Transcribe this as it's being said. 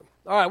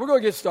All right, we're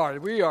going to get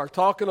started. We are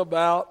talking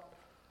about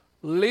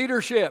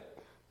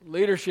leadership.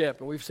 Leadership.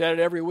 And we've said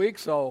it every week,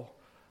 so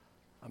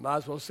I might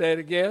as well say it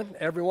again.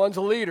 Everyone's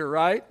a leader,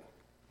 right?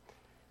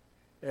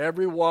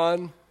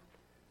 Everyone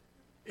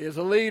is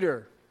a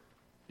leader.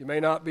 You may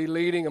not be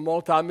leading a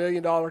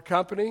multi-million-dollar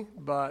company,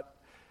 but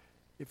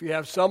if you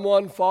have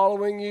someone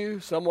following you,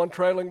 someone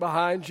trailing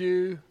behind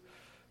you,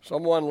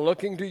 someone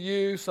looking to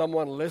you,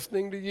 someone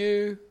listening to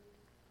you,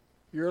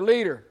 you're a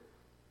leader.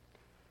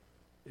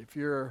 If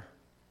you're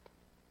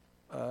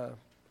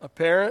a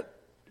parent,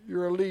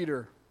 you're a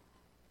leader.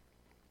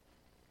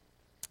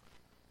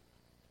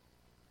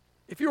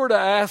 If you were to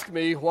ask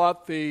me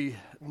what the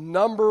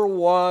number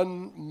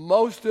one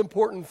most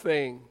important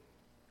thing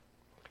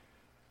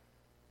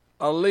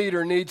a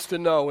leader needs to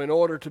know in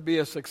order to be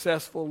a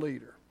successful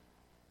leader,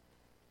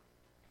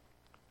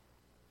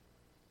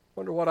 I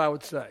wonder what I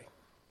would say.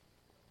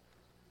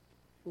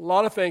 A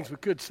lot of things we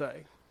could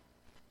say.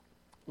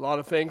 A lot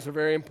of things are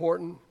very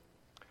important.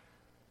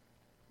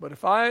 But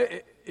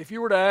if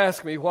you were to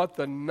ask me what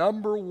the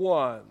number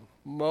one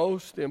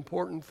most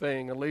important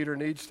thing a leader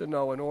needs to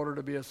know in order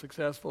to be a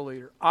successful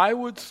leader, I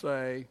would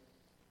say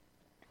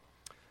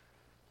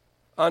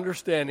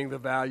understanding the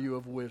value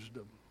of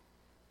wisdom.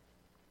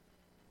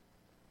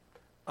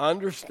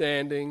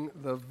 Understanding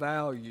the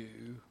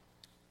value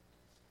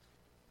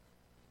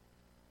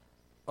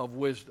of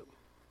wisdom.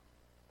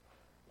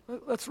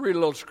 Let's read a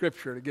little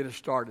scripture to get us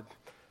started.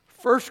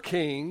 1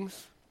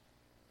 Kings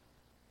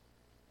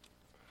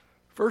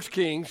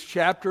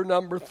chapter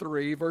number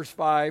 3, verse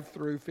 5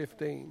 through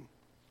 15.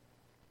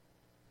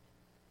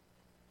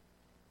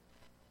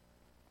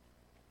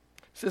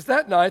 It says,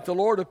 "That night the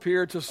Lord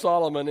appeared to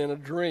Solomon in a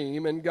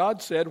dream, and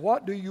God said,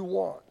 'What do you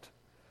want?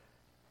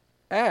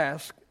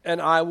 Ask,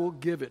 and I will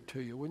give it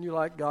to you.'" Wouldn't you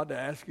like God to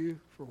ask you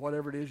for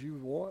whatever it is you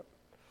want?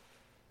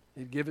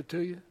 He'd give it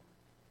to you.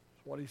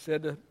 That's what he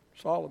said to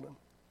Solomon.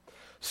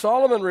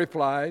 Solomon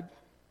replied,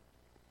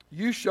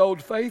 "You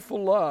showed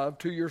faithful love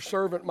to your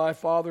servant my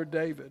father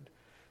David,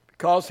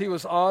 because he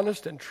was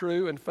honest and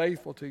true and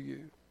faithful to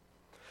you.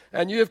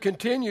 And you have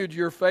continued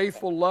your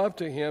faithful love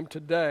to him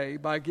today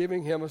by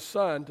giving him a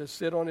son to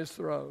sit on his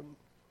throne.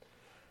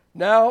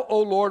 Now, O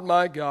Lord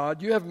my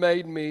God, you have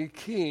made me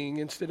king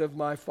instead of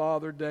my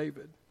father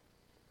David.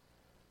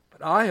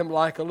 But I am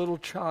like a little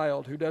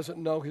child who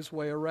doesn't know his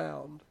way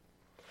around.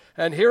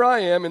 And here I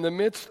am in the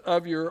midst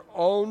of your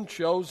own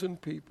chosen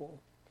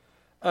people,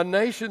 a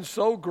nation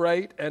so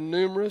great and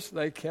numerous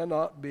they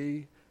cannot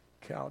be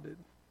counted.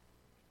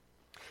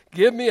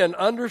 Give me an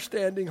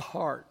understanding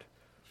heart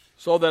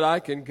so that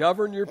I can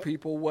govern your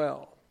people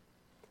well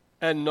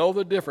and know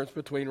the difference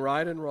between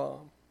right and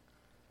wrong.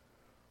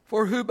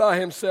 For who by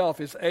himself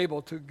is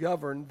able to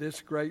govern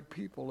this great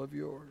people of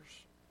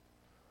yours?"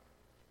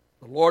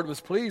 The Lord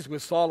was pleased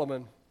with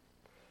Solomon,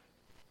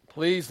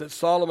 pleased that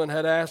Solomon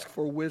had asked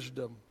for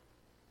wisdom.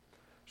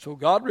 So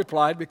God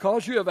replied,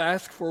 "Because you have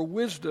asked for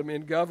wisdom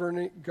in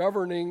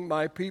governing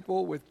my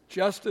people with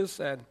justice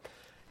and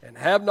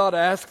have not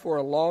asked for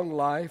a long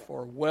life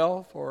or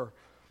wealth or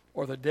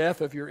the death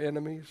of your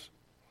enemies,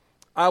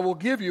 I will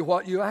give you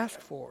what you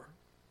asked for.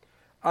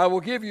 I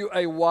will give you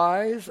a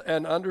wise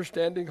and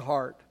understanding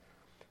heart,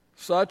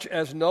 such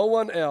as no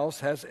one else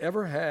has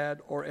ever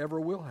had or ever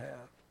will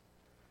have.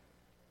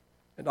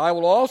 And I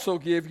will also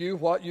give you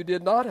what you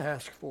did not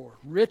ask for,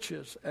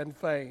 riches and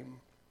fame.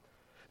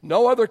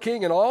 No other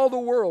king in all the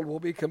world will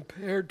be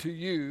compared to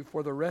you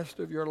for the rest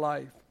of your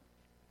life.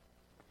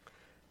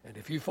 And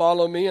if you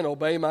follow me and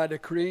obey my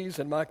decrees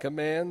and my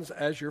commands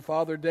as your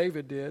father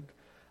David did,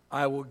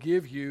 I will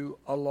give you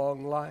a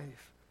long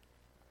life."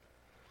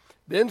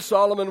 Then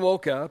Solomon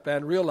woke up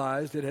and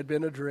realized it had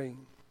been a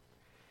dream.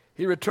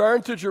 He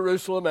returned to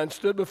Jerusalem and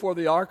stood before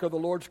the ark of the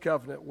Lord's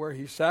covenant, where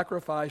he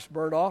sacrificed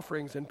burnt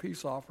offerings and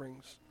peace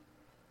offerings.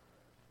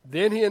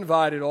 Then he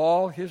invited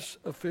all his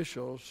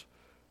officials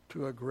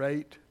to a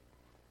great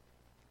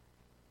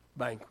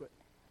banquet.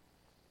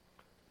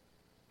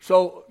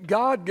 So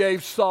God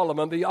gave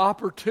Solomon the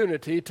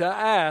opportunity to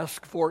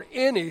ask for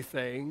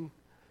anything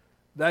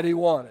that he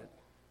wanted.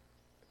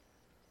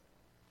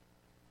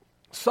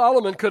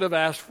 Solomon could have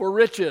asked for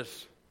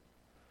riches,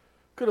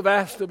 could have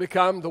asked to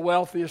become the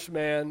wealthiest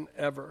man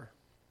ever,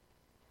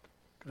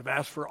 could have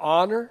asked for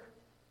honor,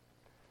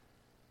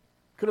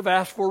 could have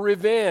asked for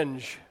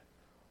revenge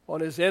on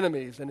his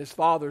enemies and his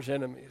father's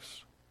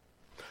enemies,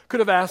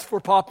 could have asked for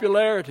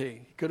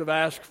popularity, could have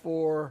asked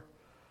for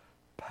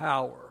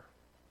power.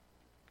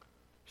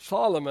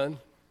 Solomon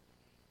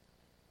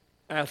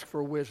asked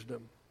for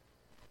wisdom.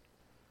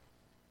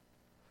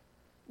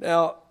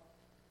 Now,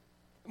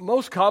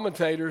 most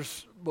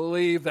commentators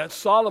believe that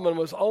Solomon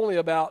was only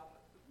about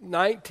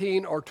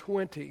 19 or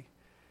 20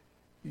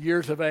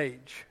 years of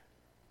age.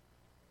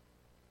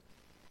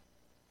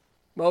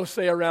 Most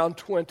say around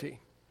 20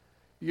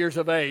 years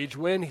of age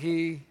when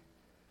he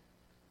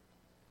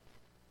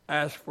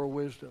asked for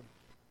wisdom.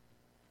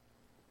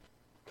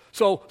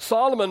 So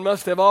Solomon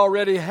must have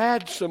already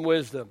had some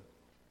wisdom,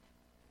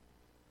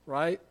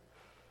 right,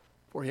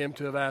 for him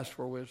to have asked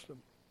for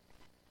wisdom.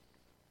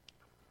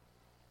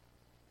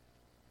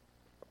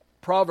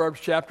 Proverbs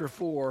chapter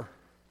 4,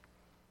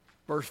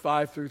 verse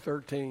 5 through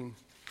 13.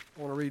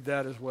 I want to read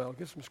that as well.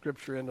 Get some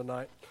scripture in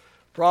tonight.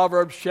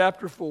 Proverbs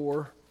chapter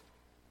 4.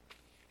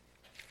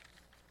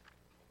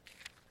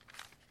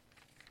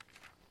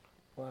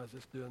 Why is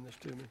this doing this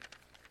to me?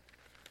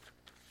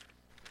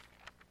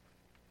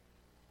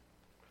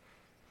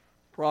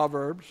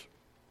 Proverbs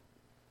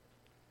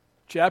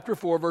chapter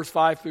 4, verse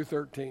 5 through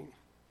 13. Of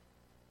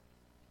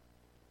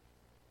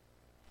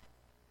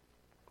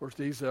course,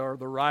 these are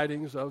the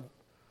writings of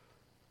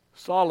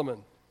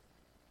Solomon.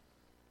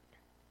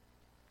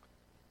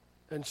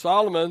 And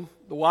Solomon,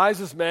 the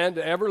wisest man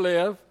to ever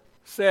live,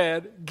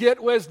 said,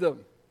 "Get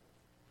wisdom.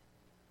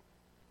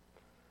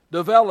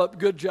 Develop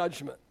good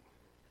judgment.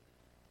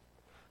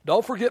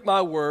 Don't forget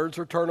my words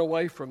or turn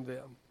away from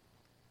them.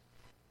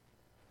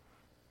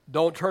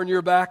 Don't turn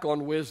your back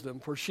on wisdom,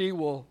 for she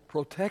will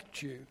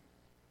protect you.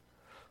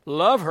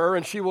 Love her,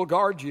 and she will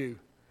guard you.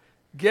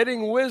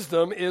 Getting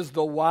wisdom is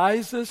the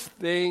wisest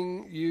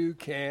thing you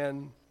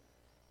can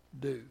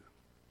do.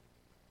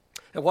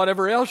 And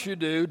whatever else you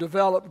do,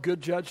 develop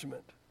good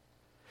judgment.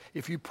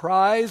 If you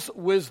prize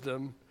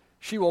wisdom,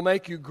 she will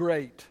make you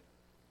great.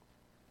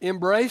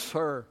 Embrace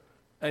her,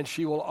 and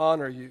she will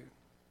honor you.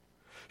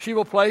 She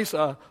will place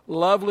a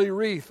lovely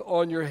wreath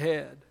on your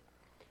head.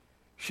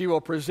 She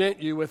will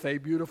present you with a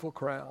beautiful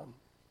crown.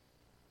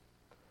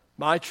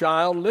 My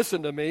child,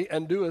 listen to me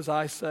and do as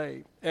I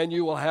say, and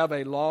you will have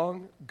a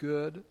long,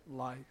 good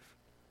life.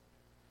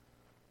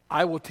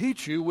 I will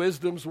teach you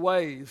wisdom's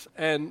ways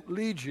and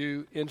lead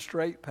you in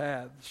straight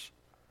paths.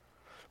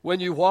 When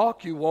you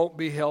walk, you won't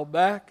be held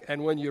back,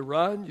 and when you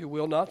run, you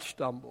will not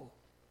stumble.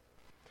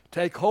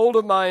 Take hold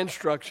of my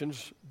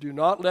instructions. Do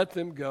not let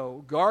them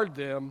go. Guard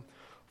them,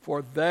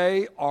 for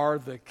they are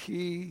the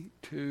key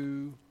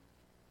to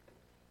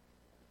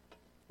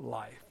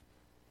life."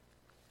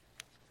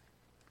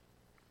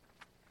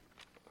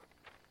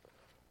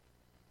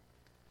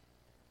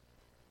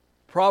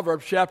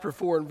 Proverbs chapter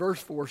 4 and verse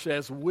 4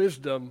 says,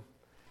 wisdom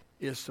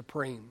is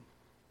supreme.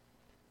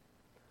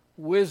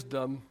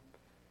 Wisdom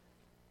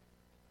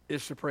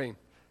is supreme.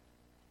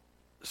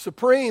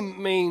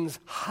 Supreme means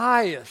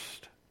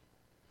highest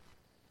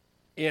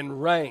in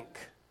rank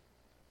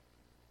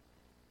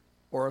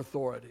or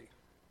authority.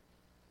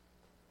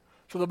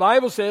 So the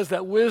Bible says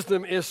that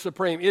wisdom is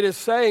supreme. It is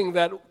saying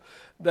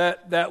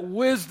that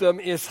wisdom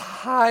is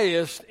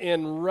highest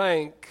in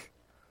rank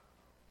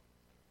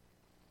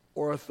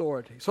or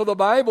authority. So the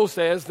Bible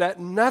says that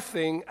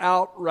nothing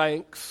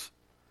outranks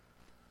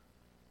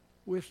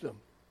wisdom.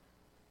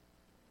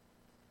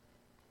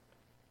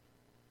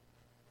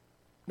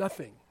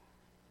 Nothing.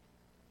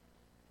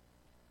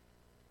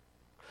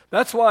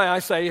 That's why I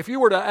say, if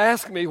you were to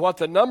ask me what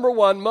the number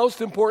one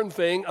most important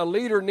thing a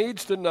leader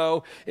needs to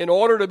know in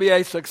order to be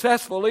a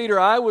successful leader,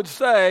 I would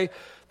say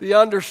the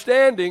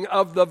understanding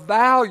of the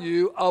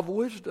value of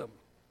wisdom.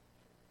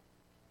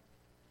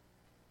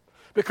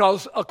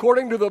 Because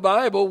according to the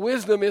Bible,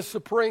 wisdom is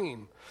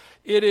supreme.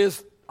 It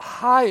is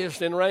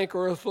highest in rank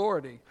or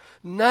authority.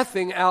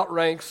 Nothing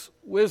outranks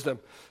wisdom.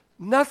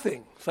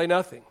 Nothing. Say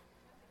nothing.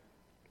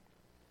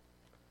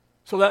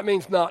 So that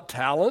means not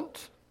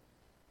talent,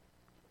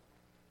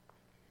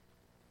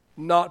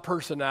 not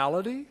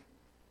personality,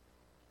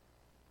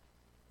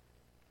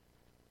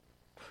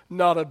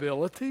 not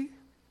ability,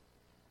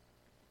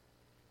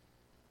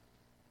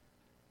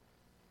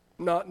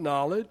 not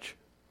knowledge.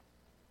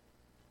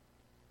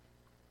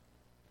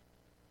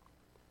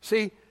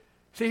 See,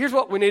 here's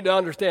what we need to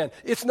understand.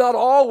 It's not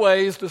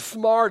always the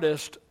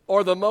smartest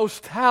or the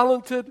most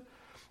talented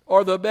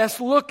or the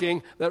best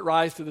looking that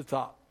rise to the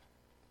top.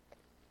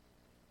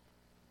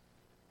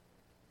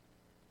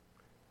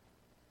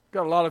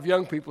 Got a lot of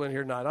young people in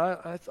here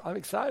tonight. I'm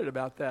excited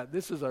about that.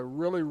 This is a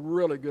really,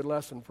 really good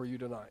lesson for you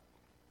tonight.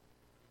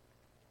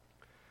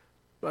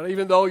 But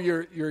even though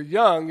you're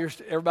young,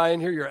 everybody in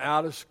here, you're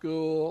out of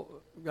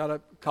school, got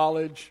a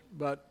college,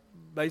 but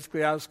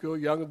basically out of school,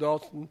 young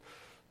adults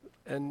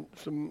and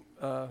some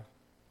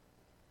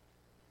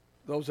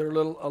those that are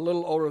a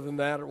little older than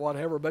that or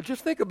whatever. But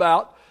just think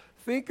about,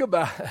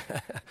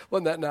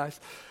 wasn't that nice?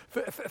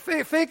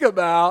 Think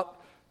about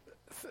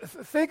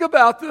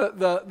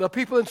the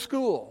people in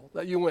school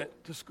that you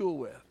went to school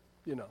with,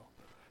 you know.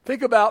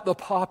 Think about the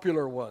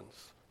popular ones,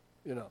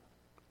 you know.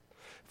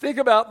 Think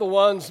about the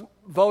ones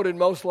voted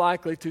most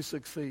likely to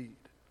succeed,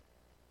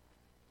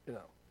 you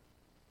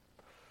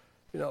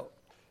know.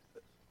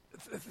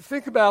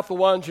 Think about the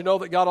ones, you know,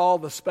 that got all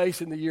the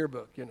space in the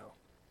yearbook, you know.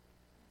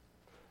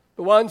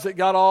 The ones that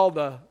got all of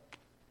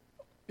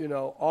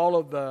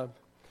the,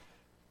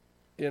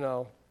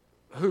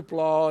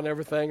 hoopla and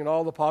everything and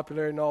all the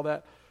popularity and all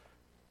that.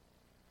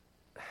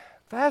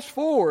 Fast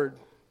forward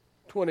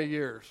 20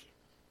 years.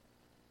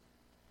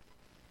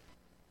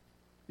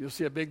 You'll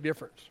see a big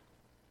difference.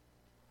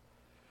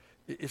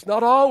 It's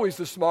not always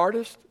the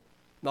smartest,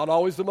 not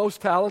always the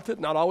most talented,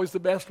 not always the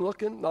best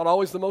looking, not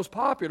always the most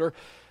popular.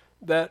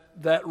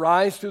 that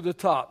rise to the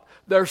top.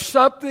 There's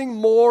something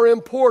more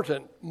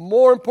important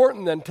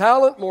than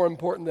talent, more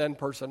important than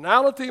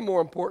personality,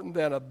 more important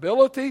than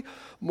ability,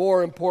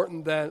 more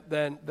important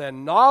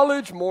than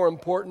knowledge, more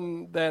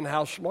important than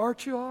how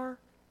smart you are.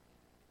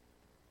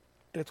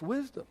 It's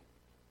wisdom.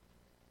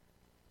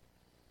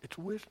 It's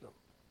wisdom.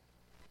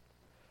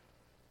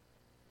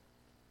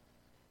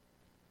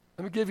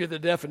 Let me give you the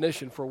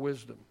definition for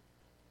wisdom.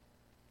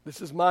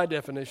 This is my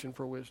definition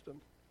for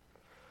wisdom.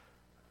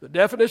 The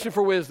definition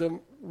for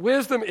wisdom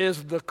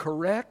is the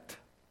correct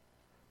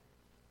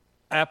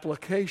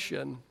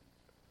application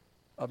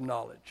of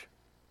knowledge.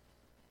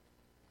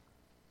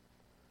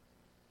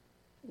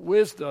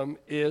 Wisdom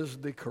is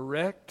the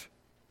correct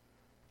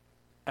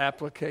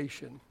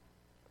application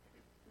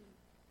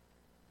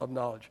of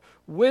knowledge.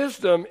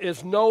 Wisdom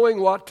is knowing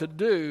what to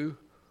do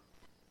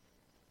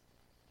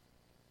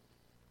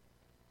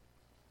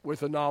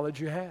with the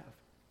knowledge you have.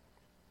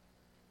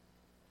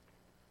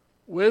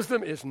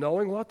 Wisdom is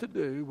knowing what to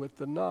do with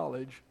the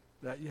knowledge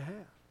that you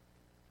have.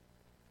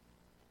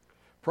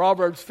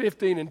 Proverbs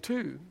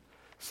 15:2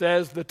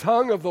 says, "The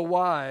tongue of the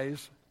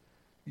wise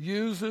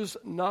uses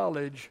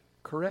knowledge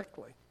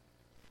correctly."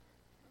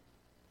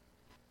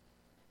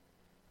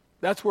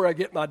 That's where I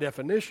get my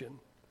definition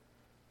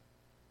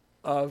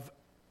of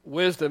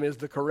wisdom is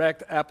the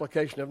correct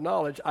application of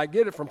knowledge. I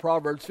get it from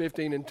Proverbs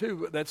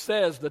 15:2 that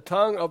says, "The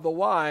tongue of the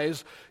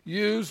wise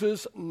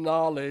uses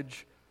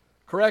knowledge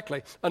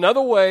correctly."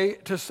 Another way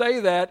to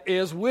say that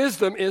is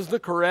wisdom is the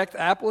correct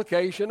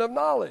application of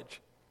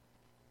knowledge.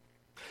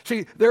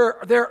 See,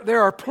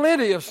 there are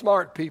plenty of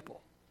smart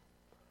people.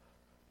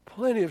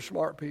 Plenty of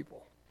smart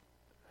people.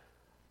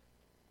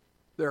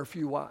 There are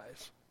few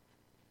wise.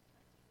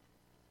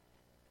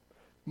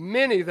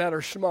 Many that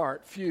are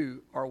smart,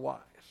 few are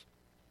wise.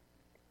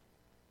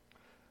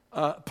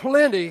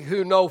 Plenty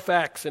who know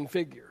facts and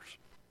figures,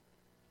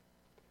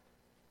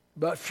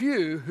 but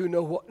few who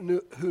know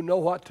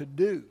what to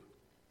do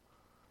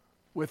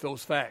with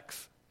those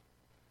facts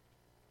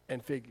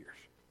and figures.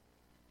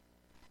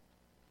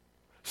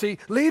 See,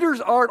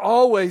 leaders aren't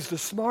always the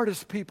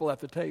smartest people at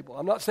the table.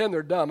 I'm not saying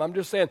they're dumb. I'm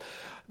just saying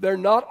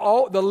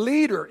the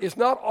leader is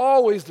not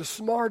always the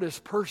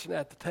smartest person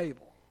at the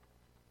table.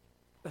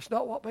 That's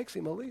not what makes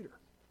him a leader.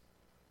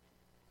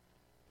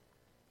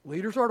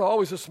 Leaders aren't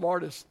always the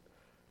smartest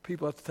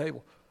people at the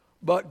table.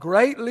 But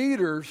great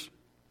leaders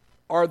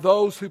are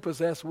those who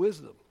possess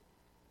wisdom.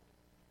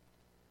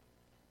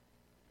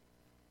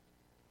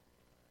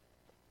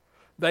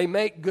 They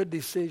make good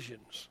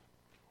decisions.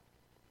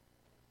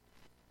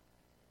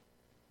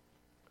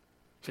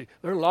 See,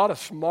 there are a lot of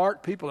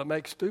smart people that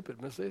make stupid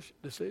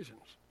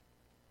decisions.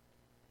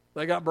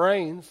 They got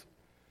brains,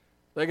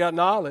 they got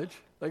knowledge,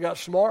 they got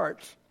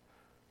smarts,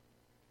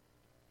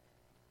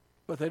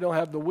 but they don't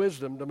have the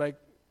wisdom to make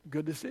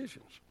good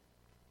decisions.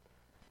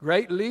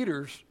 Great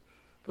leaders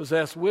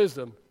possess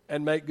wisdom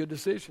and make good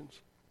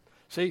decisions.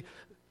 See,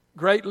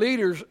 great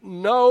leaders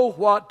know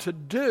what to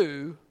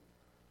do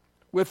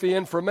with the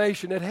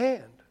information at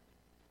hand.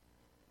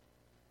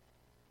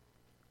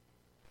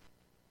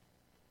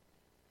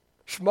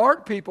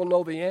 Smart people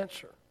know the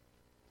answer.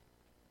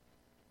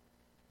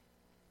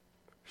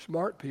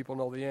 Smart people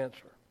know the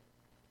answer.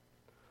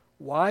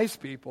 Wise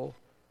people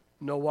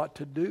know what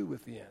to do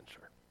with the answer.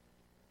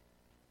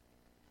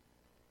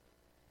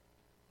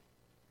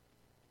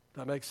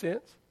 That makes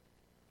sense?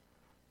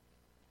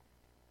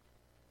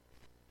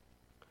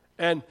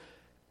 And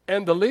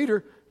the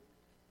leader,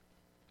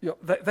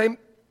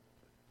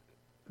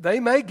 they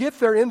may get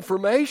their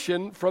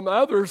information from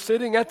others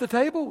sitting at the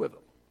table with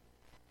them.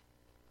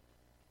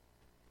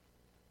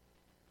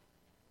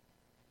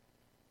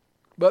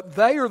 But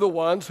they are the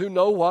ones who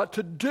know what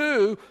to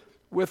do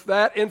with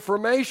that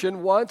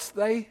information once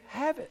they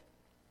have it.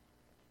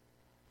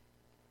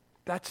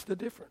 That's the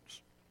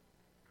difference.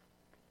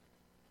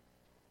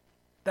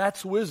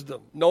 That's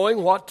wisdom,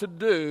 knowing what to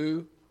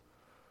do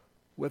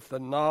with the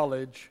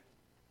knowledge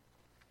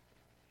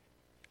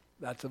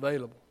that's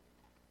available.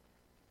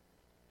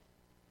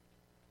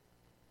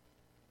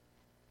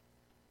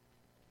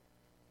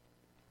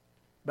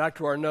 Back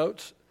to our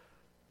notes.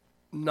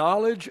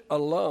 Knowledge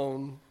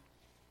alone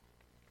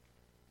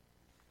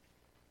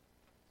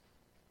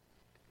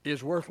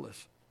is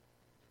worthless.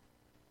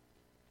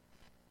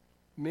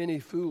 Many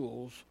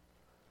fools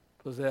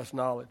possess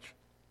knowledge.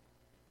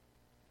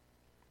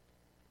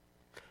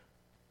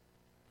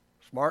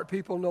 Smart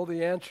people know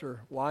the answer.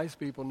 Wise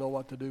people know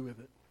what to do with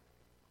it.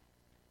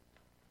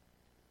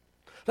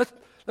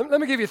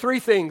 Let me give you three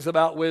things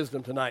about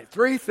wisdom tonight.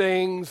 Three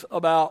things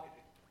about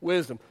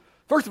wisdom.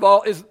 First of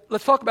all,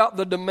 let's talk about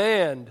the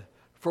demand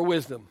for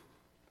wisdom.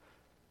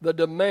 The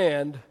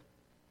demand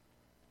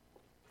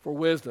for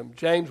wisdom.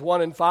 James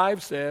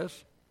 1:5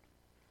 says,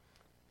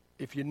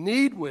 if you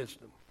need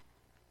wisdom,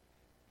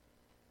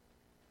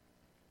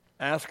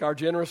 ask our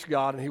generous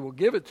God and He will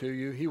give it to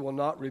you. He will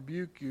not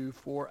rebuke you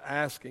for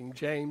asking.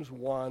 James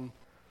 1:5.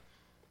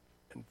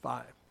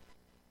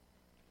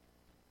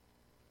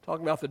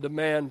 Talking about the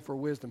demand for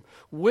wisdom.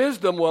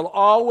 Wisdom will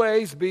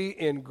always be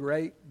in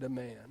great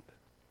demand.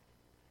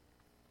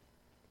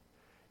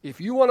 If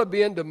you want to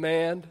be in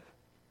demand,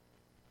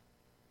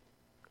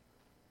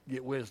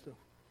 get wisdom.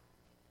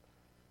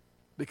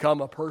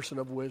 Become a person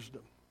of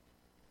wisdom.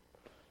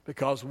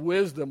 Because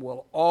wisdom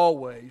will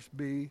always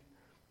be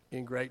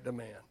in great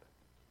demand.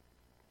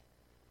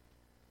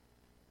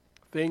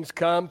 Things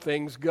come,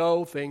 things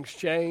go, things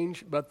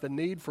change, but the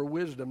need for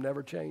wisdom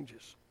never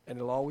changes, and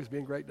it'll always be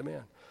in great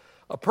demand.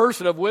 A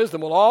person of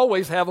wisdom will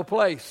always have a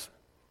place.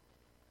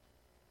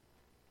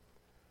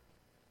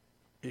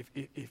 If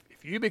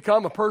you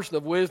become a person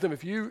of wisdom,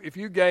 if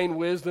you gain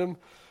wisdom,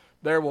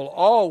 there will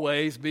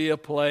always be a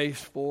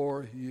place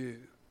for you.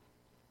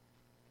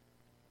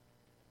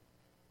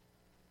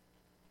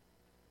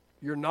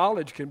 Your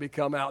knowledge can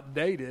become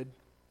outdated,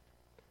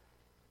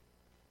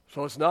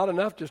 so it's not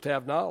enough just to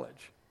have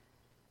knowledge.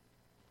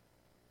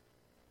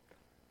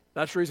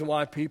 That's the reason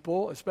why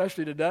people,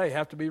 especially today,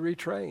 have to be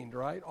retrained,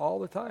 right? All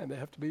the time. They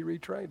have to be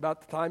retrained.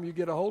 About the time you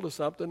get a hold of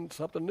something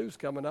new's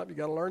coming up, you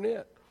got to learn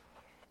it.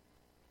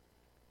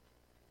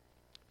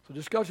 So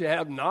just because you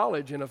have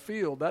knowledge in a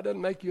field, that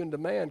doesn't make you in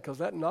demand, because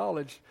that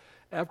knowledge,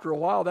 after a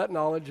while, that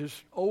knowledge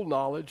is old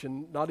knowledge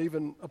and not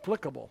even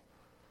applicable.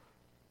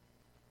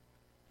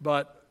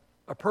 But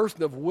a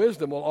person of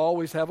wisdom will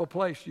always have a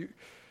place.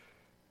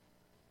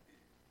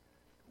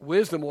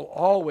 Wisdom will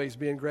always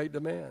be in great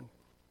demand.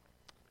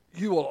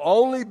 You will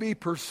only be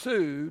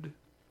pursued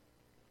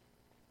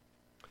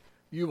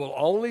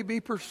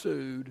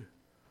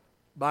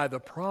by the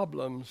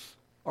problems,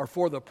 or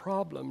for the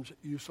problems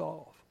you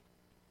solve.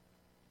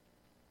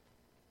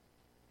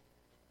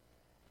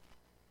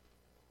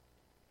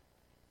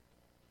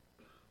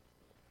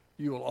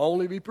 You will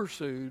only be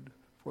pursued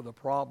for the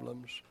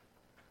problems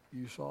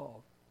you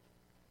solve.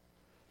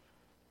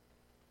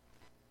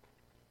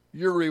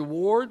 Your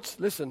rewards,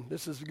 listen,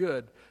 this is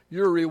good.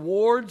 Your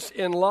rewards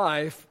in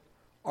life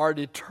are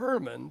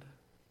determined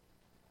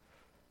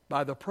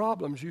by the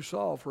problems you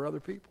solve for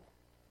other people.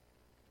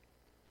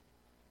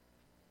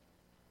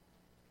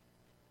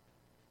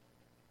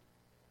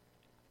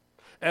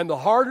 And the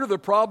harder the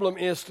problem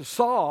is to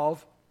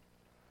solve,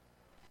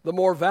 the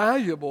more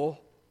valuable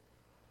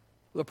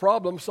the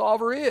problem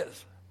solver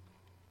is.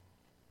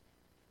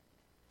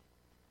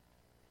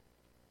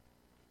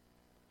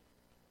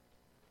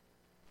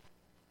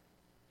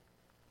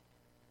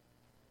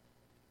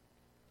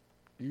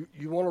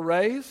 You want to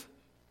raise?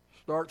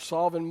 Start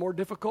solving more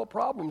difficult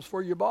problems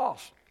for your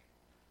boss.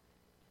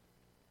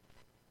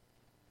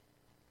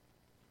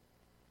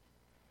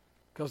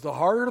 Because the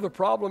harder the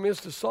problem is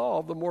to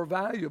solve, the more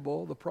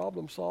valuable the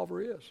problem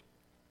solver is.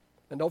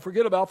 And don't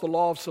forget about the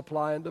law of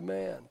supply and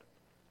demand.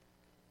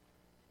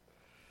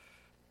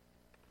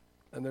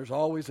 And there's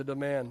always a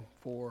demand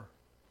for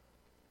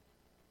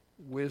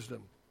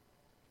wisdom.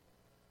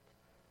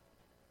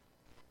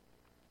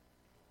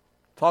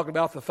 Talking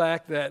about the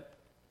fact that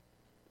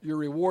your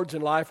rewards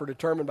in life are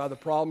determined by the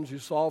problems you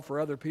solve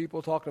for other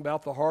people. Talking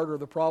about the harder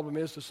the problem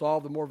is to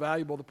solve, the more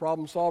valuable the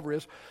problem solver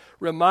is.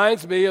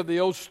 Reminds me of the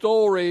old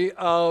story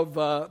of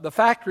the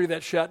factory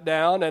that shut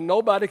down, and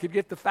nobody could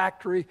get the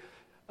factory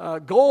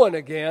going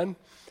again.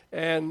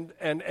 And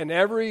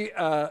every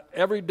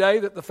day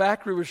that the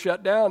factory was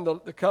shut down,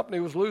 the company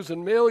was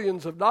losing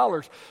millions of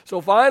dollars. So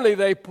finally,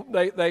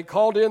 they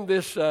called in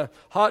this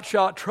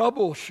hotshot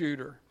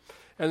troubleshooter.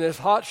 And this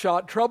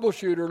hotshot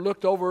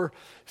troubleshooter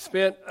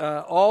spent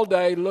all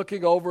day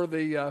looking over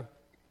the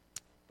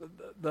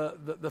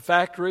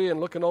factory and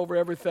looking over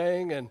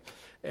everything. And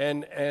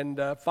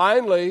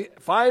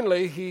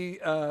finally he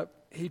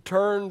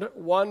turned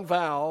one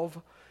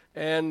valve,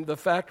 and the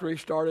factory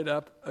started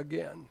up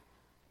again.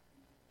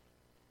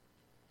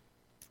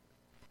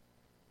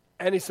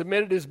 And he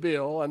submitted his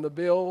bill, and the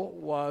bill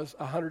was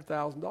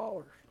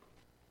 $100,000.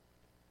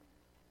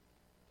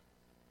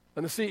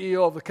 And the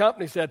CEO of the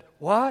company said,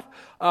 "What?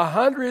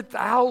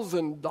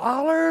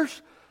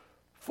 $100,000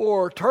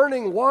 for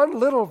turning one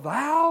little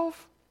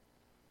valve?"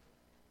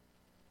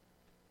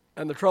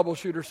 And the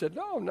troubleshooter said,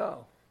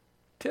 No,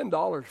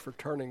 $10 for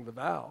turning the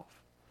valve.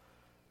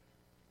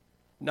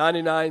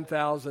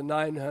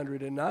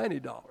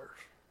 $99,990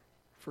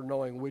 for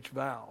knowing which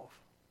valve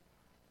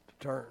to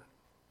turn.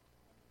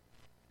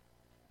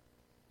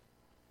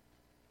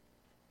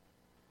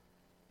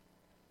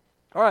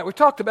 All right, we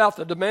talked about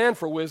the demand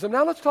for wisdom.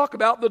 Now let's talk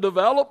about the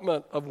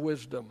development of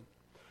wisdom.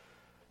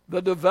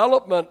 The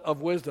development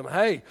of wisdom.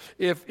 Hey,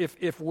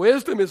 if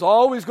wisdom is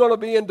always going to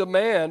be in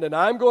demand, and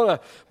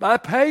my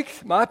pay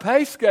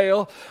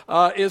scale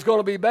is going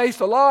to be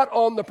based a lot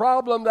on the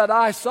problem that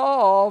I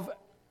solve,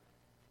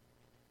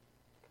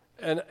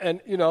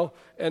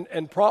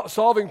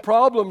 solving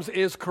problems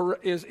is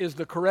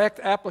the correct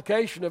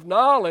application of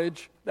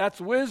knowledge. That's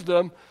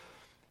wisdom.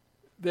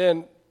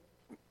 Then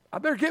I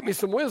better get me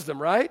some wisdom,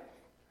 right?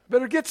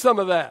 Better get some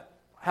of that.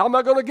 How am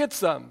I going to get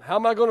some?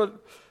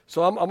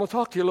 So I'm going to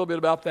talk to you a little bit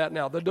about that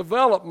now. The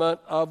development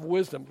of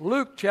wisdom.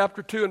 Luke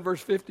chapter 2 and verse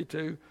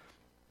 52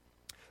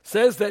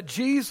 says that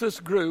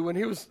Jesus grew when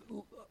he was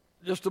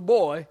just a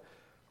boy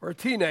or a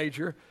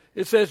teenager.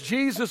 It says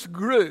Jesus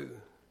grew.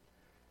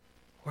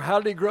 Well, how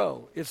did he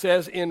grow? It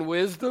says in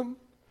wisdom,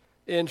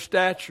 in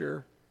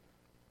stature,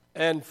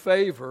 and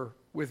favor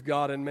with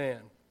God and man.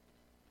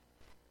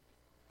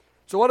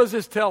 So what does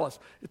this tell us?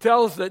 It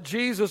tells us that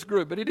Jesus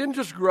grew, but he didn't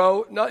just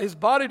grow. His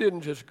body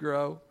didn't just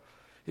grow.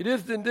 He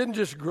didn't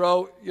just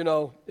grow,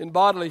 in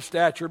bodily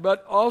stature,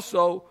 but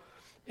also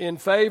in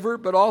favor,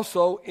 but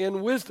also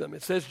in wisdom.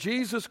 It says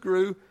Jesus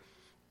grew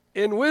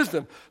in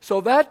wisdom.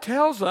 So that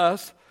tells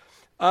us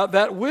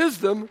that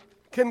wisdom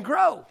can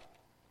grow.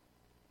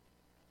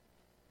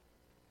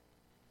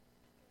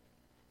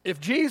 If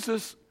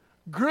Jesus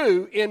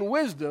grew in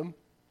wisdom,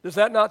 does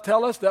that not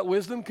tell us that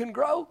wisdom can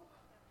grow?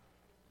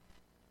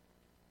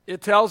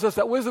 It tells us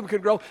that wisdom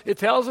can grow. It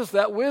tells us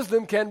that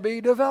wisdom can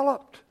be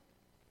developed.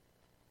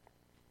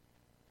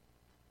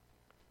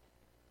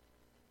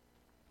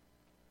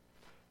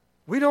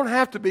 We don't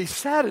have to be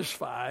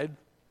satisfied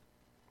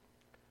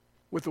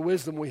with the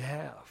wisdom we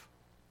have.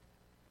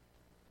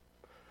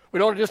 We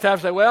don't just have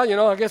to say, well,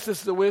 I guess this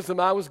is the wisdom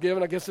I was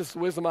given. I guess this is the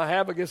wisdom I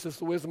have. I guess this is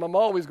the wisdom I'm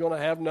always going to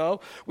have. No,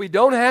 we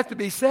don't have to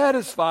be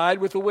satisfied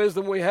with the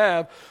wisdom we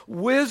have.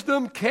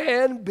 Wisdom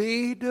can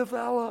be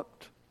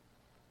developed.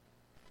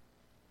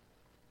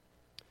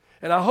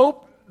 And I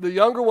hope the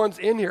younger ones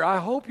in here, I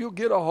hope you'll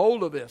get a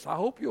hold of this. I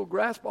hope you'll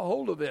grasp a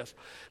hold of this.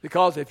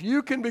 Because if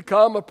you can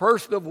become a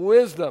person of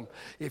wisdom,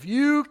 if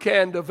you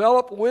can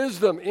develop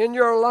wisdom in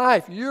your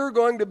life, you're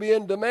going to be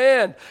in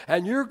demand,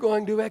 and you're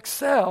going to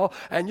excel,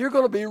 and you're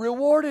going to be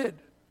rewarded.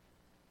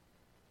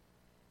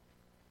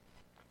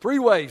 3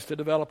 ways to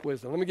develop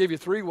wisdom. Let me give you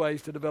 3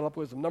 ways to develop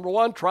wisdom. Number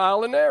 1,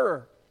 trial and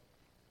error.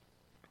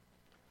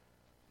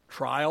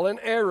 Trial and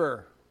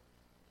error.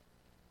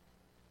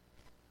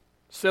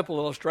 Simple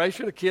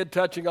illustration, a kid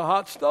touching a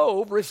hot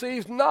stove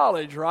receives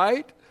knowledge,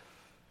 right?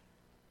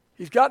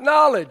 He's got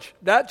knowledge.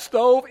 That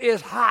stove is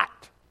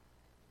hot,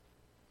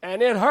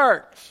 and it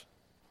hurts.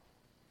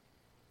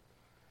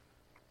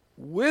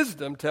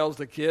 Wisdom tells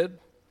the kid,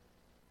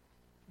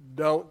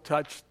 don't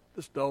touch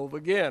the stove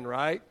again,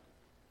 right?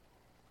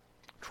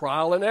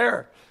 Trial and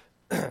error.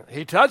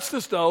 He touched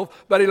the stove,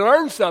 but he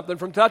learned something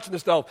from touching the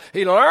stove.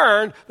 He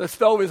learned the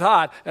stove is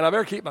hot, and I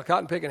better keep my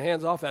cotton picking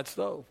hands off that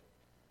stove.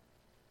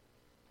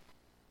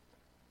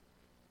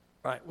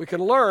 Right, we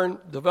can learn,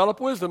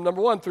 develop wisdom,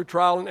 number 1, through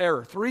trial and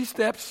error. 3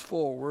 steps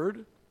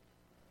forward,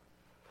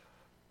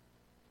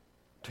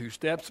 2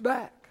 steps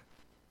back.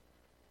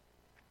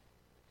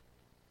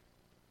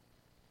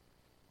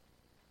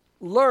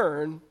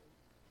 Learn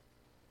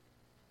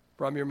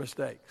from your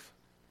mistakes.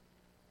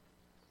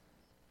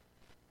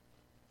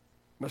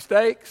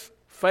 Mistakes,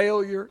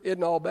 failure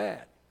isn't all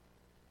bad.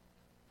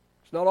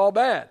 It's not all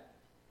bad.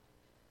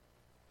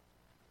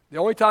 The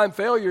only time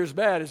failure is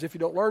bad is if you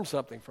don't learn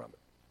something from it.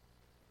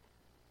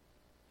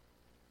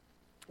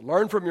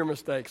 Learn from your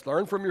mistakes.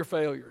 Learn from your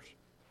failures.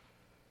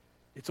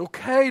 It's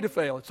okay to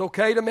fail. It's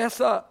okay to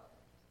mess up.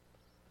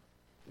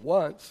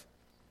 Once.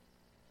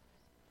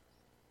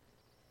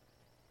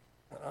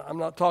 I'm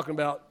not talking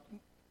about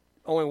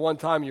only one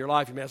time in your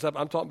life you mess up.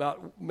 I'm talking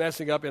about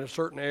messing up in a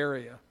certain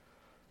area.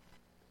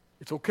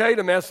 It's okay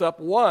to mess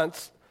up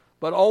once,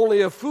 but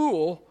only a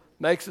fool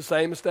makes the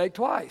same mistake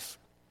twice.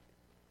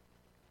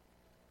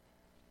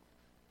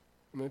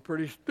 I mean,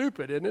 pretty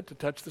stupid, isn't it, to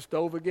touch the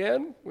stove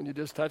again when you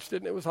just touched it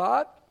and it was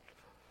hot?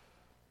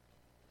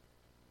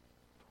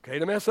 Okay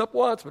to mess up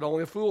once, but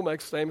only a fool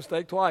makes the same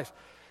mistake twice.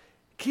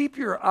 Keep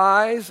your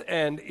eyes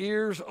and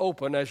ears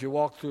open as you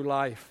walk through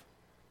life.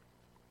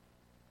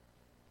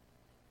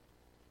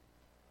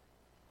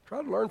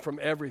 Try to learn from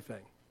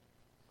everything.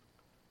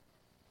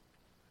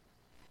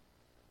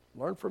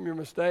 Learn from your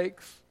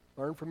mistakes.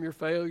 Learn from your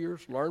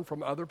failures. Learn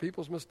from other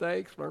people's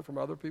mistakes. Learn from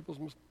other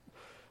people's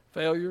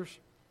failures.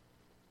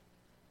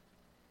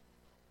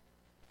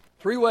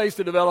 3 ways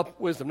to develop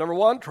wisdom. Number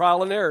 1,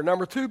 trial and error.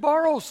 Number 2,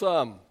 borrow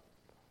some.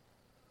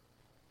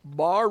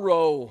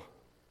 Borrow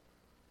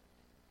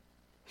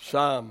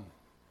some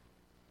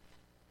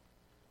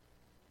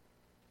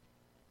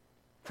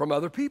from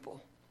other people.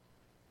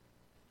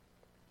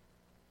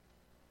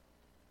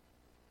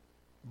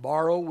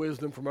 Borrow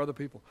wisdom from other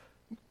people.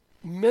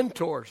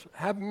 Mentors.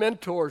 Have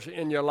mentors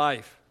in your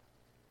life.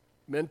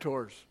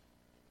 Mentors.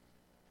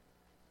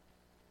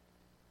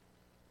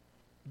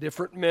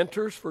 Different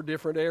mentors for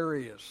different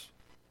areas.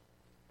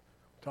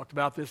 Talked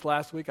about this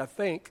last week, I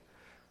think.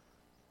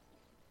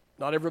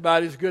 Not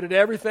everybody's good at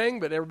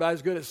everything, but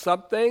everybody's good at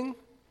something.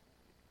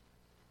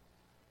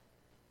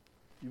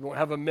 You won't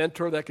have a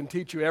mentor that can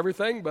teach you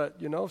everything, but,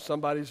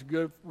 somebody's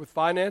good with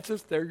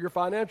finances, they're your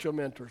financial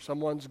mentor.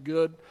 Someone's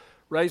good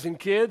raising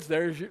kids,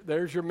 there's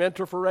your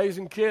mentor for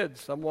raising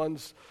kids.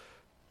 Someone's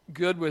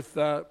good with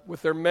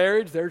their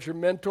marriage, there's your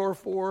mentor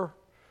for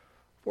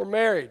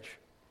marriage.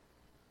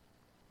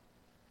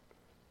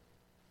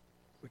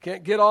 We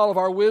can't get all of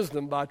our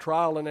wisdom by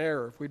trial and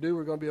error. If we do,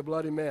 we're going to be a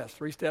bloody mess.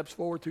 3 steps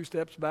forward, 2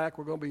 steps back,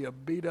 we're going to be a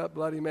beat-up,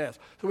 bloody mess.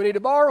 So we need to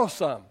borrow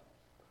some.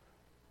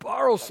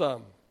 Borrow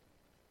some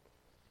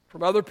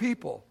from other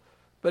people.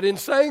 But in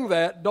saying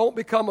that, don't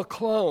become a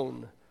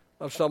clone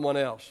of someone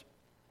else.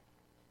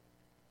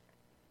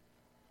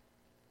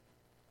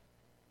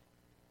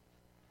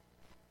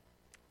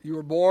 You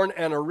were born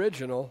an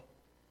original,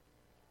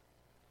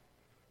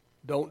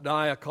 Don't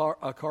die a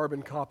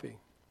carbon copy.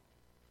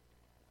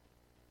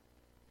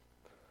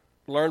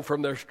 Learn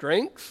from their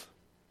strengths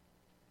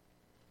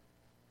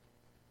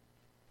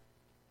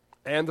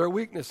and their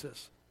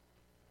weaknesses.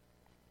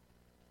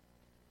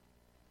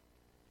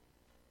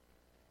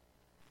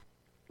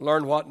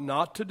 Learn what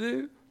not to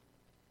do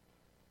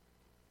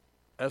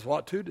as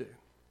what to do.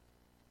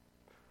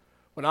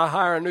 When I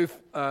hire a new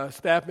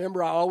staff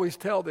member, I always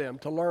tell them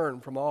to learn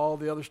from all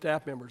the other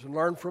staff members and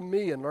learn from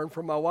me and learn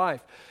from my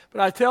wife. But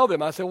I tell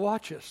them, I say,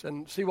 watch us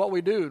and see what we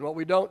do and what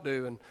we don't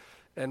do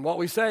and what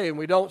we say and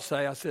we don't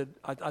say. I said,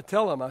 I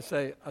tell them, I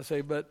said,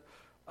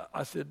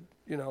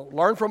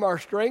 learn from our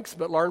strengths,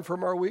 but learn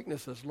from our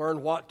weaknesses.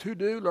 Learn what to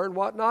do, learn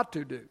what not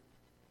to do.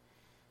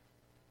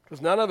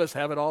 Because none of us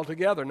have it all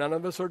together. None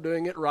of us are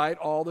doing it right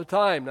all the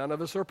time. None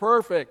of us are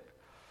perfect.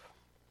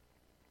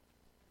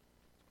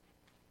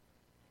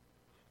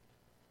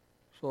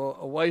 So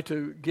a way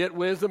to get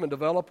wisdom and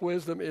develop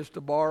wisdom is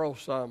to borrow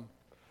some.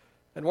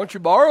 And once you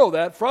borrow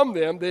that from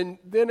them, then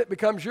it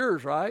becomes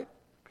yours, right?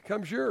 It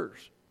becomes yours.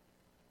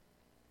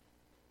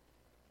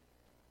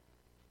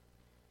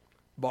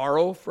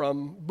 Borrow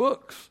from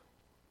books.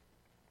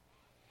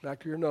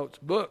 Back to your notes.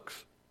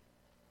 Books.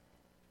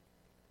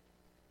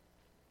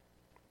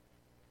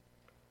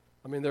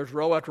 I mean, there's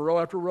row after row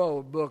after row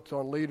of books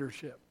on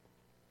leadership.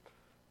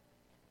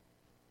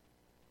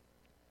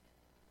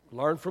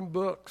 Learn from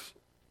books.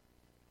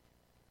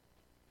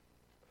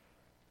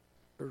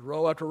 There's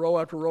row after row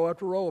after row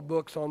after row of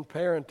books on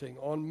parenting,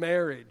 on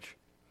marriage.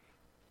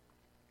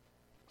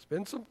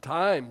 Spend some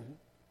time.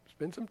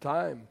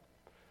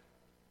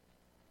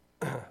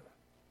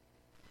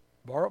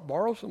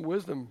 Borrow some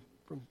wisdom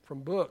from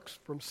books,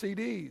 from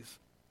CDs,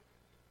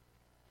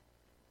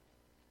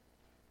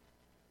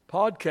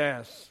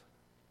 podcasts.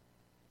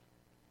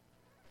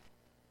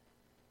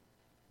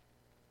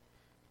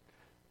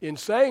 In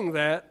saying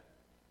that,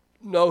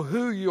 know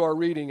who you are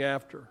reading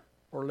after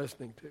or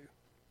listening to.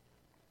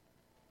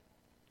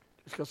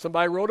 Just because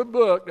somebody wrote a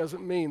book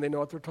doesn't mean they know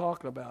what they're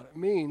talking about. It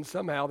means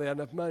somehow they had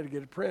enough money to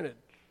get it printed.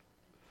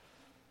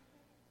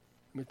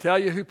 Let me tell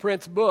you who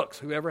prints books,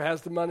 whoever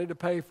has the money to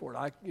pay for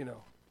it. You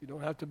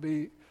don't have to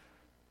be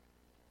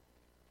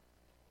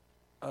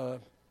a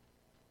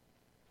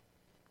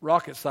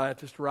rocket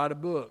scientist to write a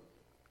book.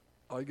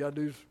 All you got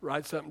to do is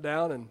write something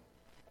down and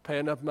pay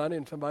enough money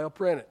and somebody will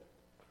print it.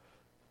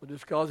 But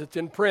just because it's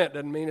in print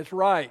doesn't mean it's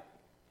right.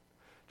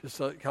 Just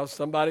because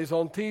somebody's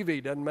on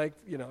TV doesn't make,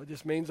 it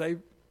just means they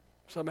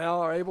somehow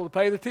are able to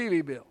pay the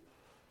TV bill.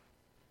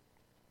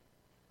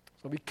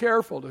 So be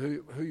careful to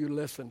who you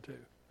listen to.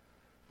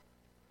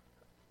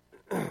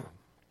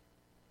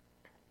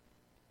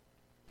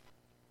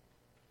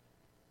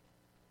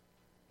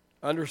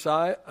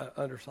 Understand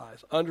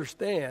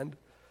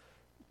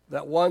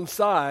that one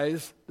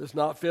size does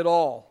not fit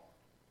all.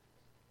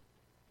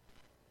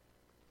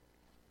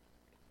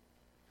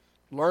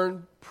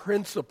 Learn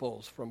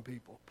principles from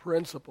people.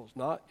 Principles,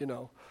 not,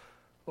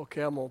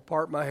 okay, I'm going to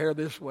part my hair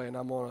this way and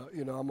I'm going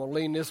to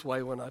lean this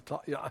way when I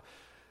talk.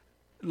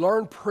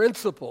 Learn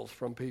principles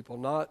from people,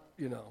 not,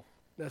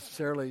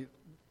 necessarily,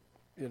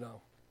 I don't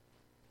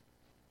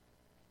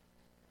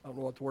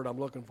know what the word I'm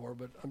looking for,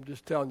 but I'm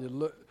just telling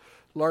you,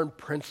 learn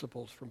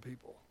principles from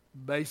people,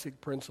 basic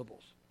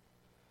principles.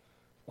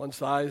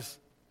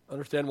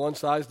 Understand one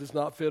size does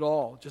not fit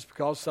all. Just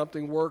because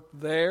something worked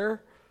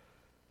there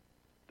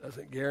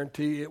doesn't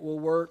guarantee it will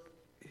work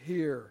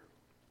here.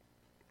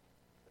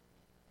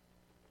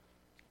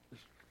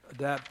 Just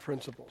adapt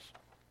principles.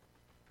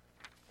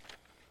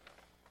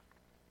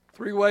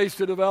 3 ways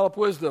to develop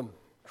wisdom.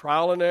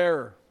 Trial and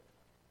error.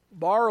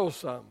 Borrow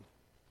some.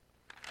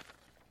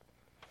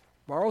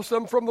 Borrow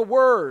some from the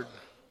Word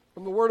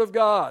of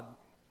God.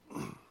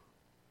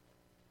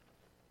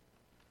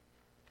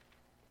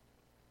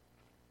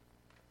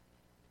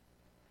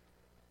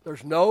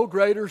 There's no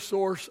greater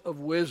source of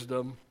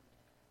wisdom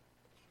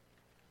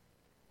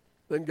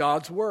than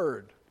God's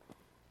Word.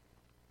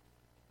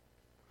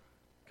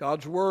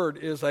 God's Word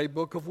is a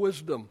book of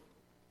wisdom.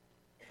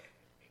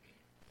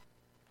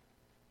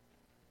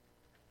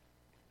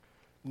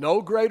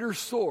 No greater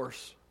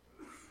source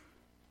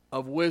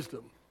of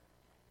wisdom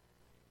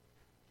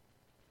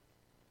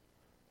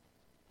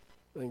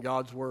than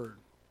God's Word.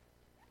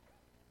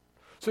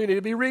 So you need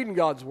to be reading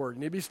God's Word.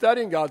 You need to be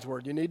studying God's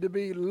Word. You need to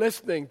be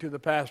listening to the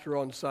pastor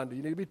on Sunday.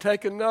 You need to be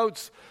taking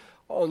notes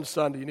on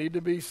Sunday. You need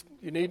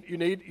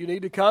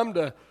to come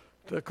to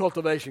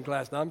Cultivation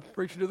Class. Now I'm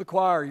preaching to the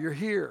choir. You're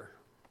here.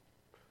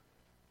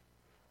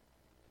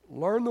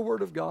 Learn the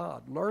Word of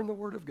God. Learn the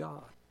Word of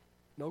God.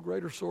 No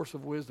greater source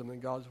of wisdom than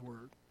God's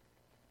Word.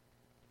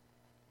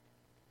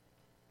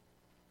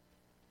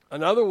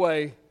 Another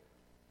way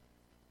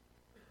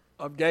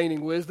of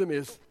gaining wisdom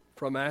is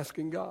from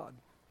asking God.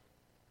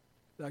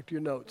 Back to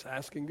your notes.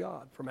 Asking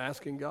God. From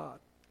asking God.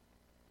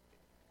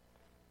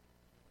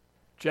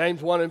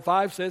 James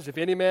 1:5 says, if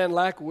any man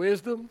lack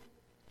wisdom,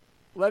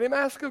 let him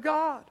ask of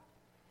God,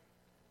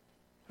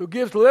 who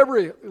gives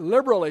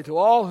liberally to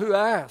all who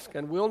ask,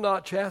 and will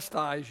not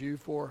chastise you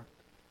for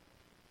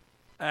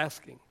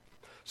asking.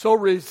 So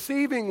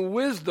receiving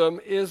wisdom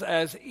is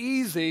as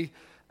easy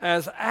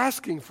as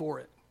asking for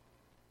it.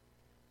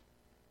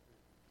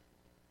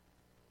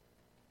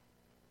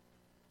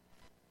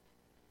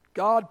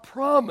 God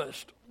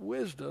promised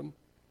wisdom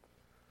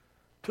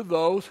to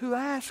those who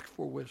ask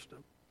for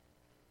wisdom.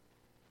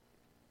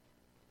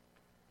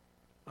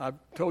 I've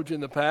told you in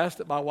the past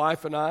that my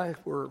wife and I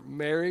were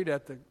married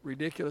at the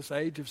ridiculous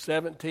age of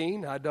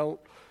 17. I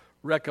don't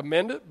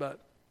recommend it, but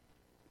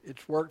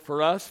it's worked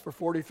for us for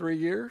 43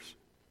 years.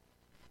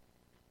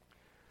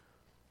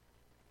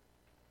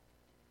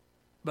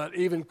 But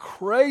even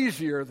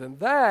crazier than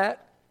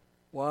that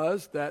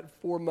was that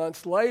 4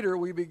 months later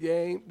we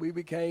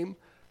became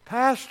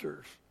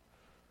pastors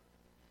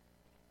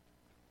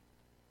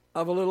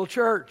of a little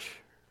church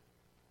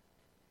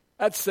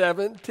at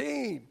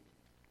 17.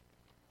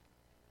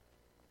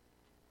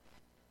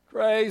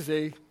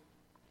 Crazy.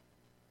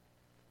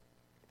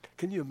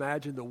 Can you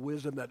imagine the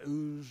wisdom that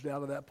oozed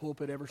out of that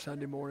pulpit every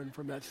Sunday morning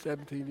from that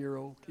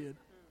 17-year-old kid?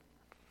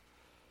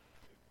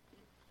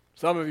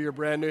 Some of you are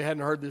brand new,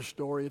 hadn't heard this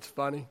story. It's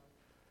funny.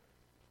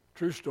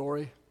 True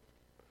story.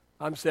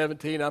 I'm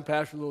 17. I'm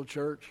pastoring a little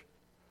church.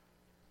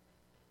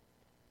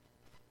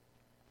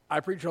 I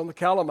preached on the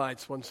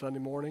Calamites one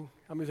Sunday morning.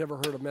 How many's ever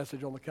heard a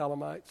message on the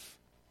Calamites?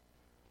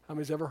 How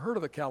many's ever heard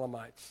of the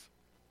Calamites?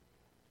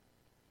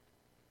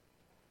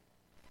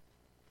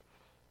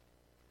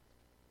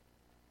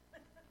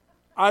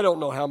 I don't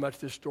know how much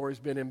this story's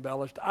been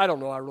embellished. I don't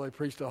know. I really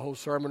preached a whole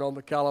sermon on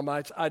the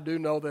Calamites. I do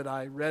know that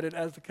I read it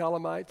as the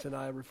Calamites and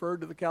I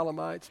referred to the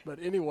Calamites. But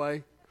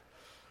anyway,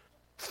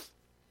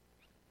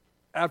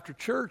 after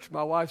church,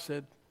 my wife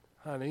said,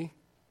 honey,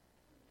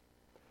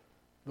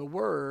 the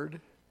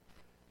word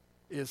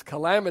is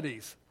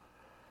calamities.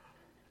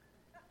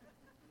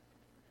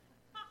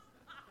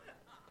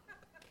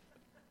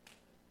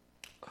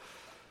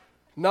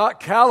 Not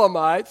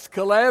Calamites,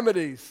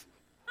 calamities.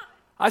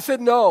 I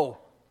said, no.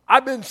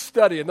 I've been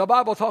studying. The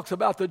Bible talks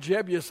about the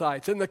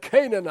Jebusites and the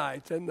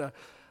Canaanites and the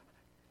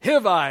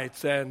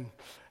Hivites and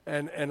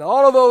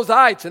all of those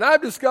ites, and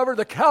I've discovered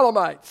the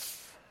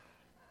Calamites.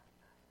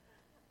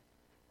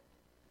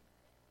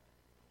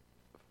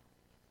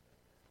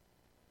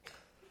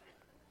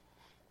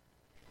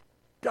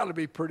 Got to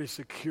be pretty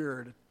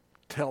secure to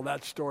tell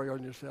that story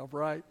on yourself,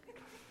 right?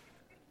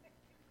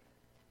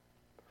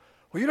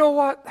 Well, you know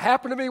what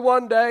happened to me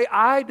one day?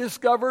 I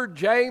discovered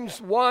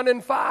James 1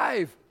 and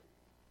 5.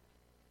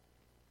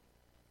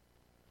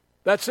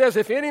 That says,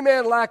 if any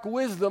man lack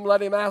wisdom,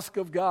 let him ask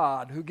of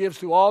God, who gives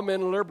to all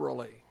men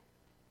liberally.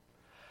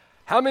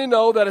 How many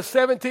know that a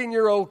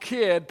 17-year-old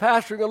kid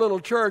pastoring a little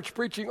church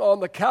preaching on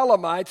the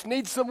Calamites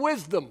needs some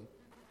wisdom?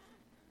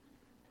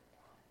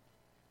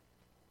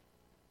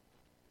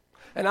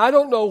 And I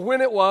don't know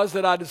when it was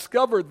that I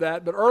discovered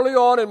that, but early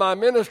on in my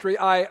ministry,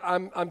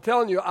 I'm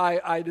telling you,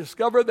 I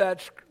discovered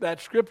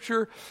that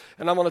scripture,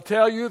 and I'm going to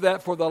tell you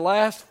that for the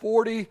last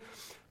 40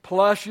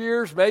 plus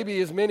years,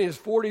 maybe as many as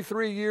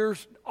 43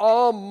 years,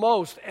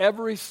 almost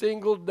every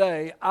single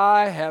day,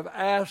 I have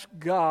asked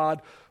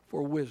God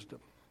for wisdom.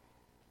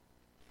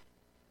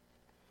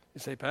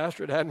 You say,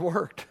 Pastor, it hadn't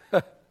worked.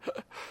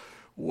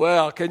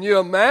 Well, can you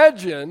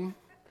imagine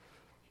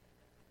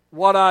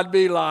what I'd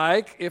be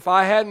like if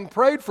I hadn't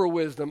prayed for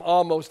wisdom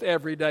almost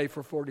every day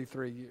for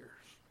 43 years?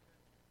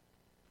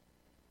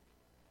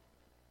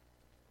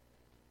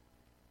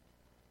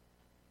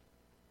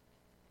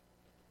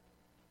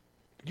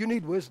 You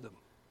need wisdom.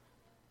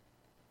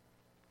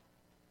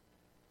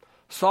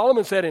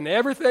 Solomon said, in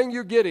everything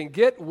you're getting,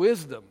 get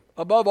wisdom.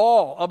 Above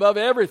all, above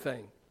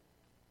everything,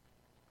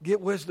 get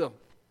wisdom.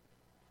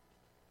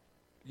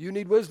 You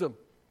need wisdom.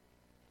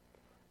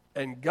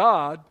 And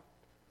God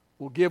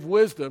will give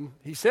wisdom.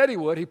 He said He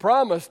would. He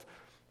promised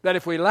that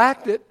if we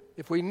lacked it,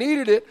 if we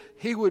needed it,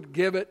 He would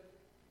give it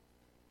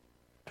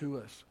to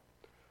us.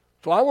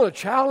 So I want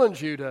to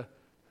challenge you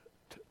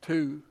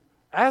to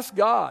ask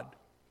God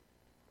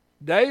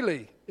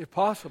daily, if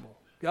possible,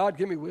 God,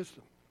 give me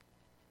wisdom.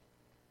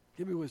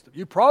 Give me wisdom.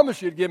 You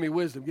promised you'd give me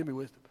wisdom. Give me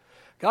wisdom.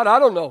 God, I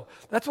don't know.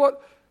 That's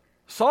what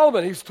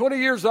Solomon, he's 20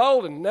 years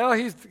old, and now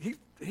he's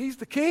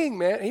the king,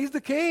 man. He's the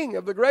king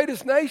of the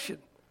greatest nation.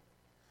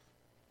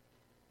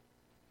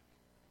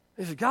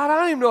 He said, God, I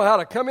don't even know how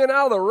to come in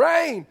out of the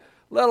rain,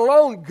 let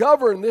alone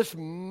govern this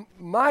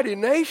mighty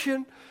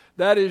nation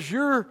that is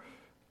your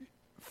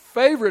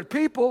favorite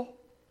people.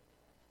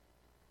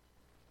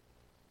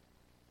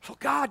 So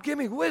God, give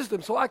me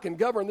wisdom so I can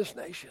govern this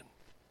nation.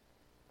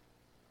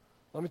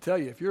 Let me tell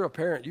you, if you're a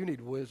parent, you need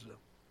wisdom.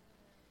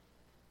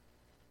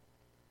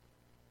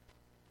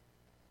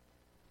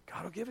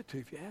 God will give it to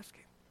you if you ask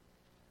Him.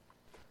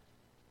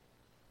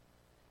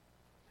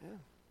 Yeah.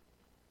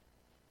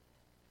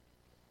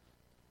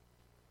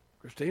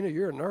 Christina,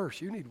 you're a nurse.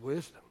 You need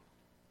wisdom.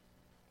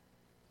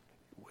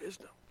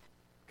 Wisdom.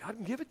 God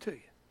can give it to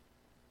you.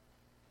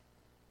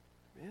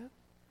 Yeah.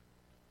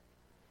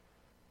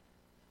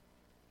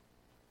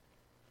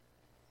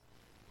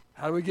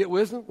 How do we get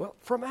wisdom? Well,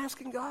 from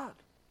asking God.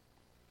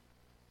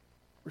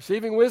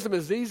 Receiving wisdom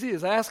is easy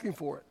as asking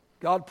for it.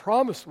 God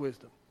promised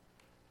wisdom.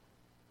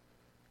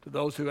 to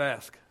those who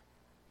ask.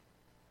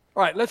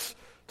 All right, let's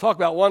talk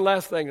about one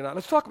last thing tonight.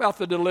 Let's talk about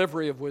the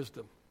delivery of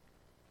wisdom.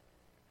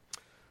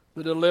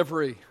 The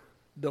delivery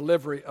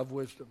of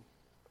wisdom.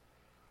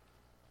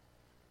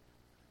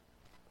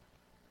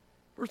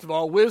 First of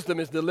all, wisdom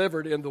is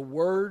delivered in the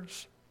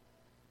words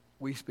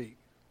we speak.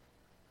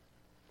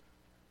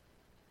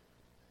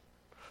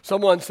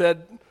 Someone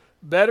said,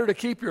 better to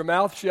keep your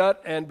mouth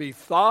shut and be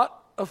thought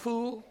a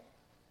fool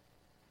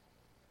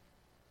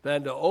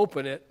than to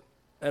open it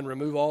and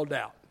remove all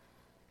doubt.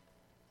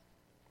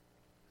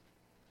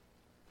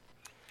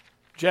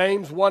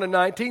 James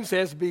 1:19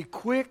 says, be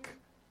quick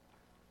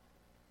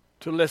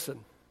to listen.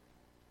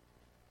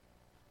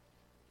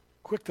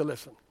 Quick to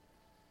listen.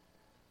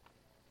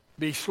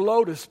 Be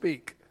slow to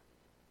speak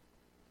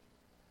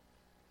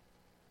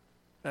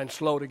and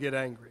slow to get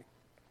angry.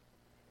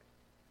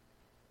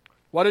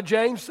 What did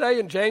James say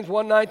in James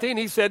 1:19?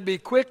 He said, be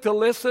quick to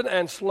listen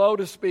and slow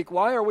to speak.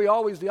 Why are we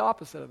always the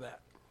opposite of that?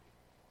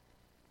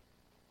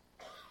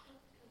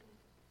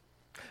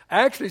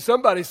 Actually,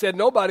 somebody said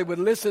nobody would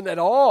listen at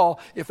all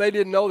if they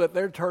didn't know that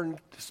their turn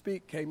to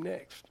speak came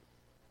next.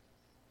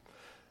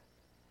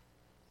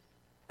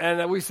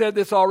 And we said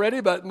this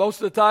already, but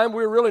most of the time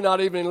we're really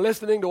not even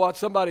listening to what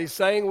somebody's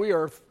saying. We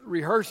are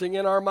rehearsing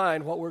in our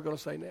mind what we're going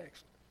to say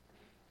next.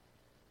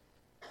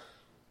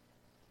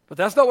 But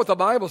that's not what the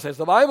Bible says.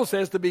 The Bible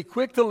says to be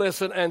quick to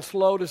listen and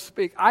slow to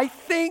speak. I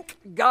think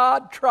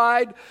God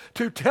tried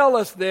to tell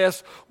us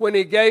this when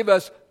He gave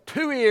us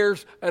 2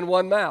 ears and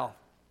 1 mouth.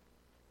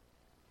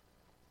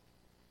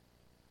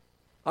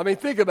 I mean,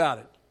 think about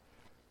it.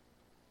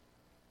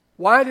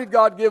 Why did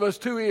God give us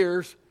 2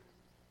 ears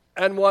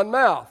and 1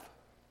 mouth?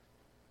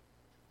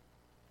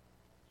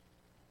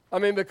 I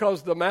mean,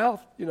 because the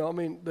mouth,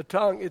 the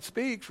tongue, it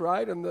speaks,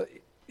 right? And the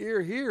ear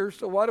hears.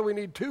 So why do we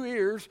need 2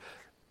 ears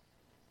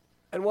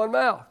and 1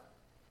 mouth?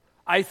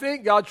 I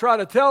think God trying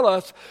to tell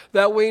us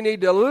that we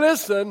need to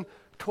listen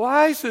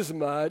twice as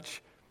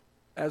much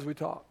as we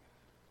talk.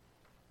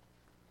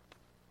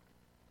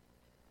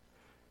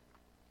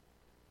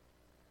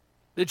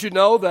 Did you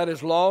know that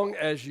as long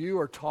as you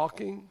are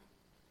talking,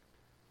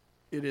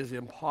 it is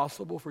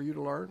impossible for you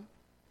to learn?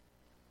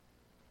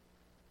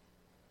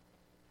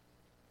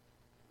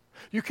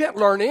 You can't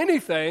learn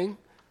anything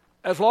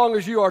as long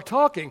as you are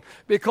talking,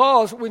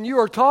 because when you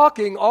are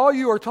talking, all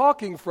you are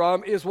talking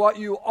from is what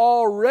you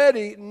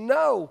already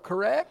know,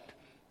 correct?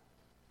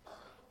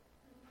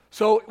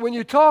 So when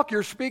you talk,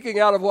 you're speaking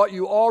out of what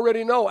you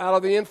already know, out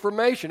of the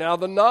information, out of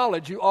the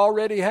knowledge you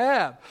already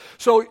have.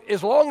 So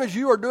as long as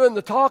you are doing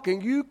the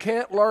talking, you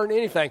can't learn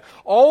anything.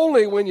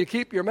 Only when you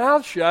keep your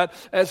mouth shut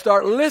and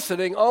start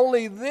listening,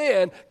 only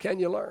then can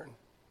you learn.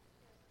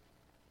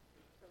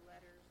 The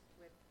letters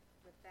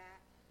with that,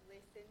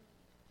 listen,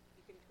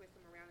 you can twist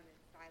them around and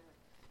it's silent.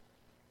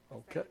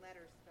 Okay. The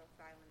letters spell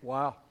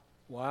silent.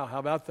 Wow. How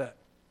about that?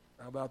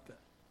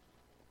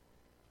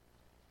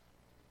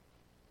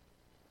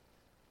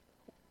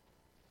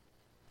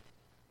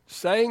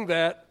 Saying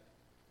that,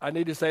 I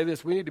need to say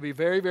this. We need to be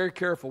very, very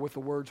careful with the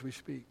words we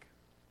speak.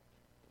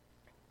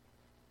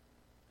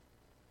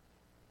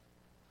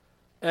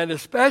 And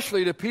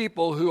especially to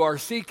people who are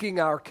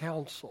seeking our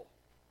counsel.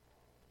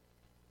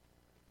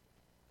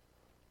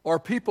 Or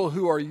people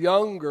who are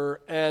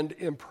younger and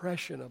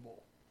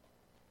impressionable.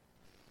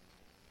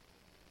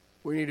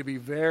 We need to be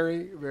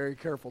very, very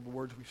careful of the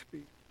words we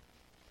speak.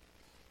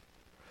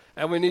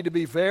 And we need to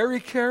be very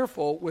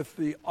careful with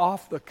the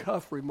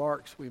off-the-cuff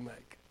remarks we make.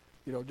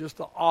 Just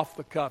the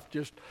off-the-cuff,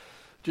 just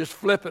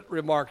flippant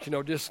remarks,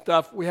 just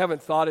stuff we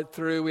haven't thought it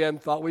through,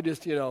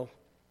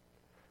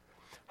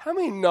 How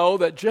many know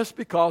that just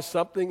because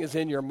something is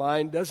in your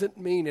mind doesn't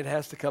mean it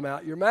has to come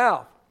out your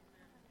mouth?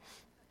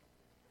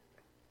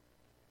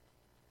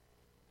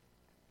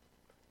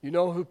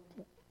 Who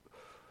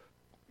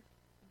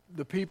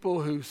the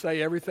people who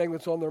say everything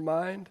that's on their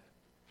mind?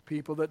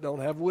 People that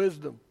don't have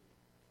wisdom.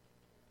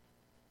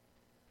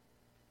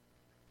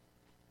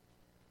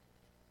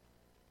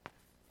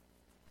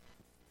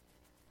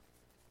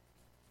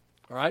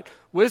 All right?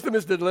 Wisdom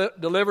is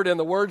delivered in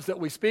the words that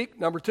we speak.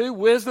 Number 2,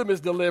 wisdom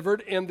is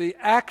delivered in the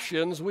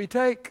actions we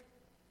take.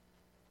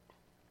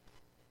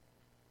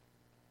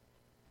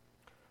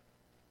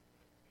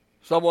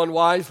 Someone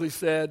wisely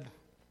said,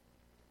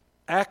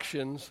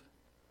 actions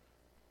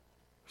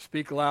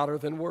speak louder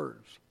than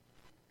words.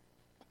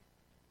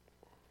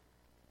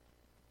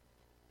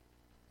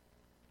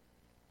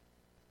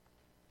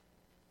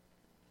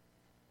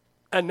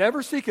 And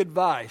never seek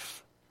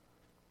advice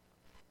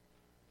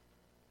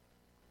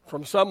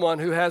from someone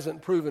who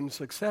hasn't proven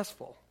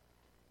successful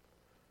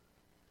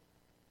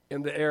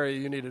in the area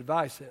you need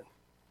advice in.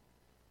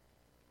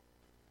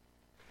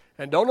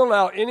 And don't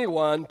allow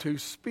anyone to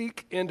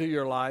speak into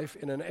your life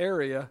in an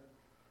area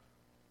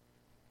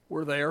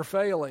where they are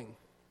failing.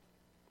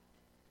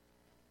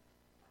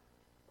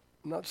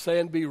 I'm not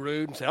saying be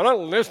rude and say, I'm not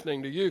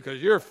listening to you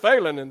because you're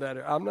failing in that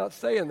area. I'm not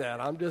saying that.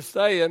 I'm just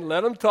saying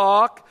let them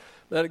talk,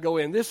 let it go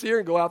in this ear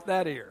and go out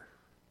that ear.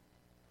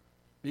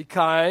 Be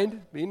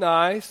kind, be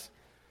nice.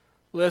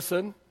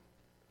 Listen.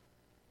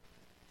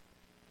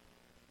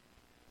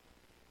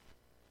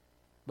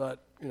 But,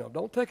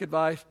 don't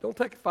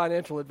take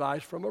financial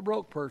advice from a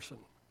broke person.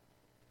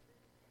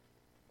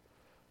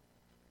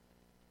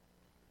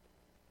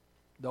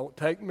 Don't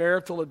take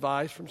marital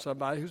advice from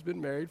somebody who's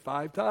been married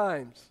 5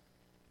 times.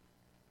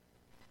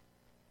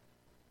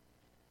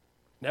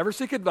 Never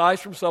seek advice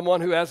from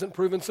someone who hasn't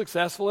proven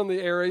successful in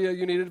the area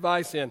you need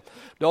advice in.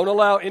 Don't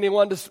allow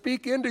anyone to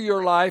speak into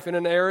your life in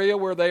an area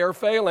where they are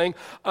failing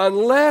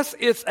unless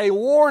it's a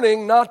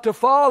warning not to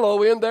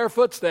follow in their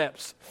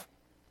footsteps.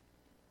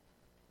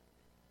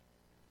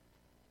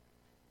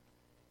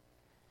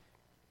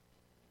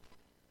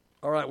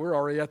 All right, we're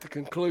already at the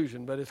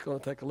conclusion, but it's going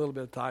to take a little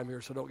bit of time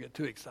here, so don't get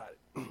too excited.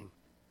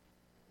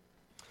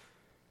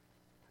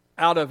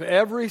 Out of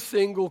every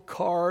single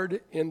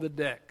card in the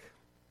deck,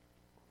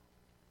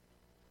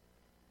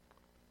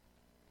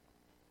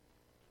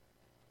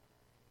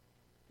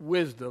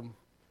 wisdom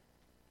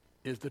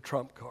is the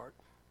trump card.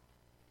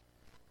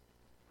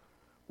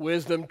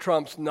 Wisdom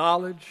trumps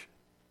knowledge.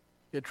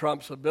 It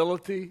trumps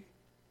ability.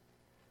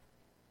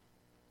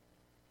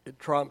 It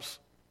trumps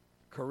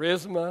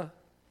charisma.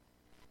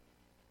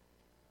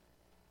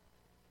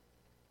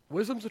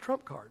 Wisdom's a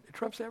trump card. It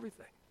trumps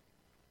everything.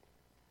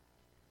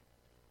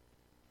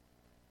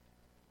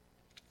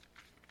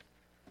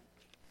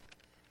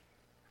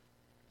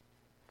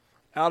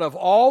 Out of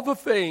all the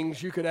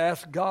things you could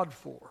ask God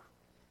for,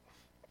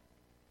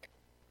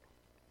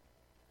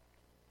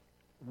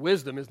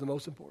 wisdom is the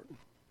most important.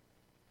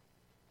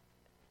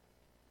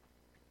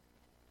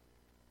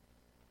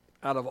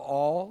 Out of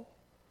all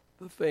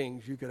the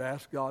things you could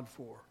ask God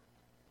for,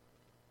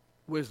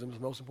 wisdom is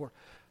the most important.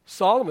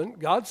 Solomon,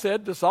 God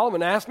said to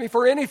Solomon, ask me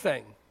for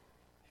anything.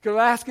 You could have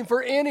asked him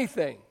for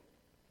anything.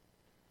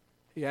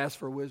 He asked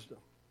for wisdom.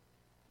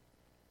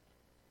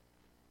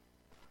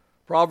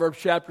 Proverbs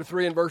chapter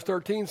 3 and verse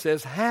 13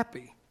 says,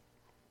 happy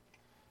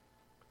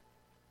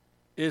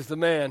is the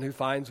man who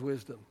finds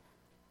wisdom.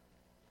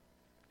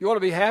 You want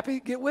to be happy?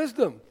 Get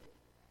wisdom.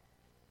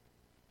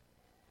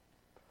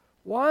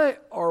 Why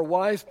are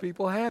wise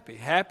people happy?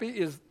 Happy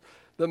is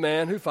the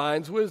man who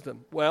finds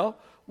wisdom. Well,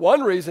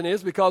 one reason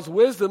is because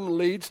wisdom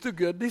leads to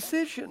good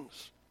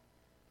decisions.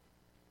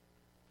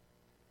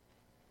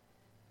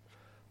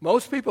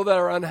 Most people that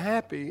are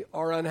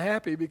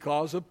unhappy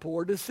because of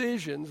poor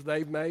decisions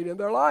they've made in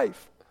their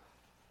life.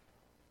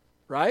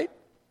 Right?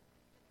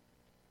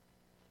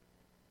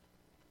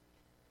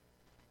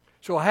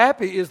 So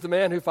happy is the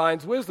man who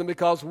finds wisdom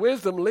because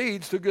wisdom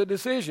leads to good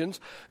decisions.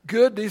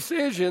 Good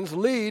decisions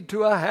lead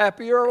to a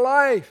happier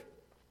life.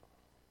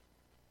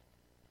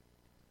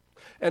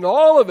 And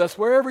all of us,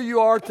 wherever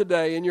you are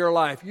today in your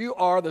life, you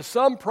are the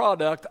sum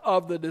product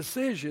of the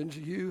decisions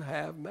you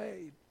have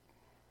made.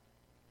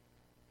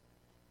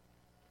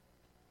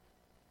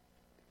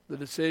 The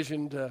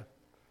decision to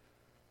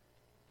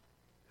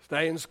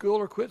stay in school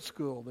or quit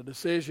school, the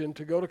decision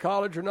to go to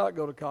college or not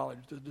go to college,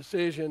 the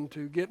decision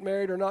to get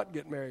married or not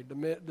get married,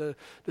 the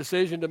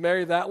decision to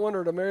marry that one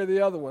or to marry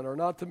the other one or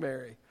not to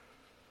marry,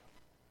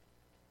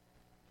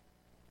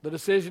 the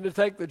decision to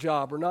take the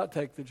job or not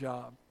take the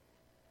job,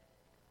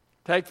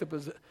 take the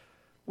position.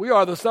 We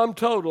are the sum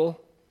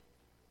total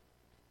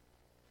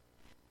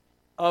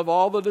of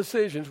all the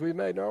decisions we've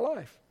made in our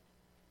life.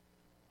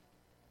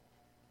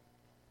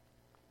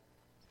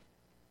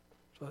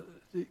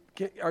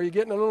 Are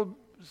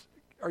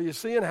you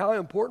seeing how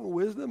important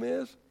wisdom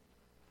is?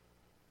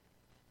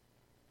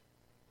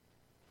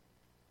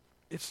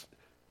 It's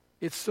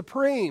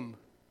supreme.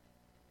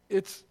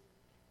 It's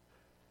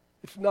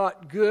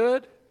not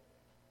good.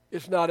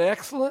 It's not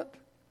excellent.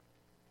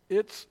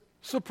 It's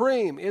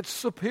supreme. It's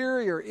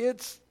superior.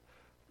 It's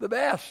the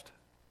best.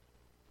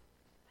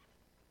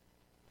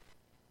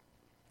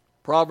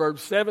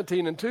 Proverbs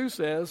 17:2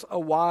 says, a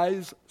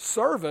wise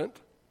servant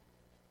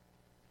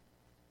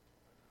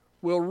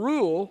will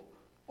rule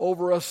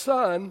over a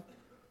son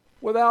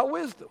without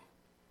wisdom.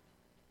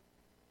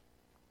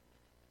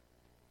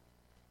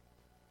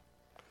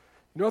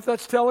 You know what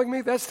that's telling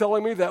me? That's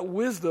telling me that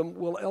wisdom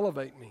will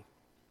elevate me.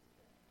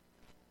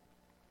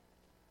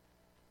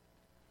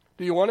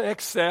 Do you want to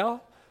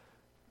excel?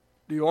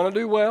 Do you want to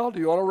do well? Do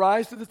you want to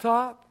rise to the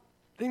top?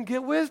 Then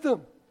get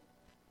wisdom.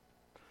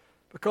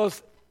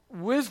 Because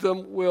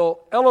wisdom will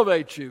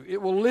elevate you.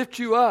 It will lift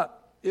you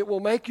up. It will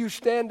make you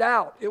stand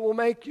out. It will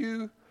make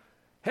you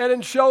head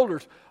and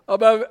shoulders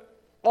above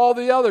all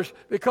the others,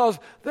 because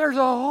there's a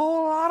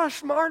whole lot of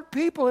smart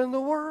people in the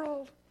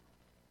world.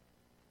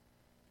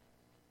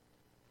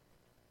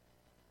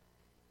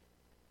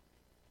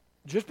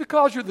 Just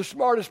because you're the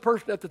smartest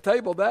person at the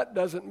table, that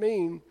doesn't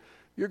mean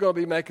you're going to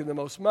be making the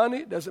most money.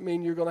 It doesn't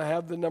mean you're going to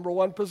have the number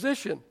one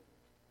position.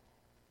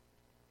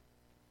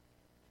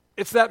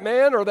 It's that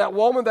man or that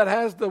woman that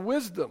has the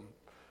wisdom,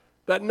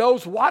 that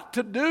knows what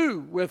to do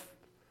with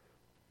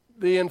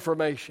the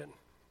information,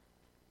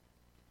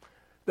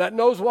 that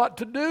knows what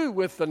to do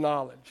with the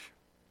knowledge.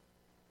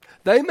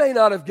 They may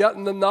not have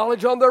gotten the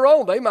knowledge on their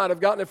own. They might have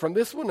gotten it from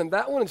this one and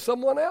that one and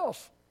someone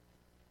else.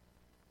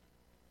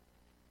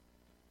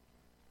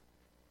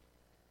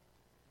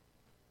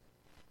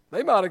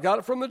 They might have got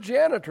it from the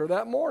janitor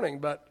that morning,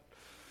 but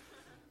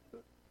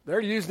They're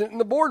using it in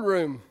the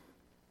boardroom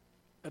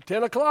at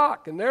 10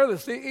 o'clock, and they're the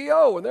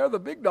CEO, and they're the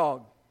big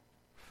dog.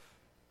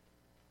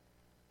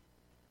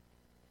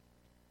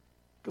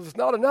 Because it's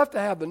not enough to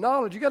have the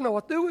knowledge. You got to know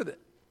what to do with it.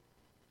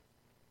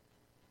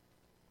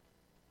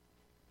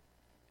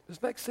 Does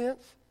this make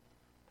sense?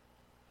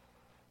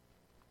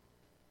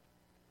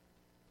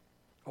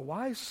 A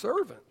wise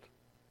servant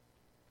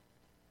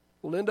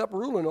will end up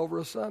ruling over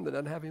a son that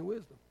doesn't have any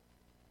wisdom.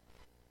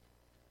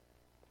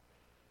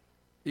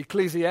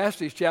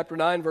 Ecclesiastes chapter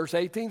 9 verse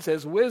 18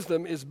 says,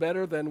 wisdom is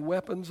better than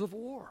weapons of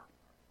war.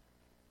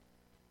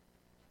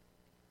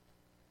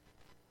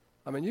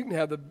 I mean, you can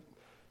have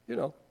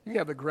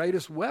the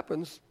greatest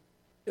weapons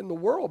in the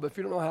world, but if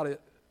you don't know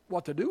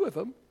what to do with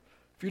them,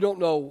 if you don't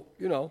know,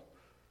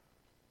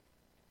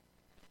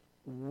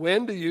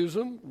 when to use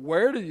them,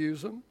 where to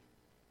use them,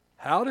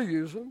 how to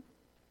use them.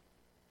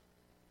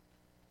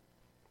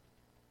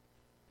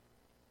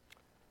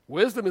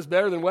 Wisdom is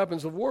better than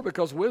weapons of war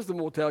because wisdom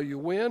will tell you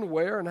when,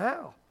 where, and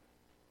how.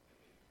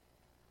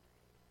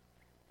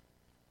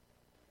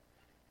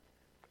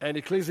 And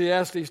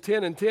Ecclesiastes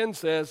 10:10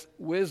 says,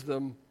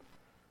 wisdom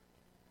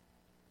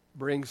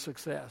brings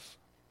success.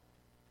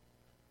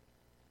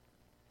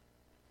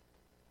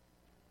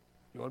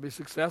 You want to be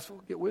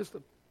successful? Get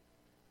wisdom.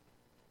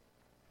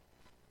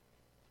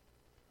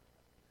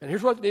 And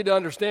here's what you need to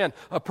understand.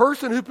 A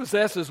person who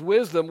possesses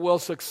wisdom will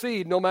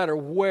succeed no matter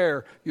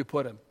where you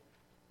put him.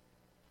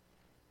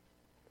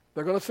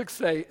 They're going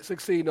to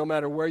succeed no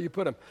matter where you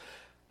put them.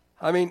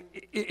 I mean,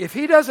 if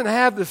he doesn't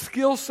have the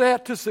skill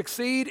set to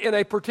succeed in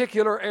a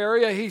particular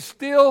area,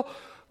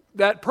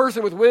 that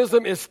person with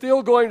wisdom is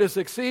still going to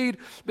succeed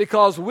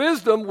because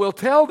wisdom will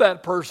tell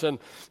that person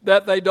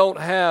that they don't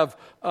have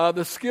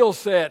the skill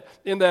set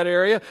in that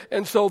area.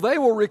 And so they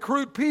will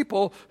recruit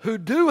people who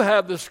do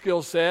have the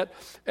skill set,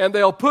 and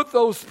they'll put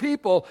those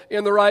people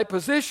in the right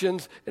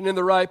positions and in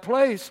the right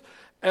place,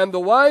 and the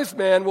wise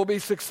man will be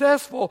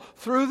successful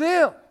through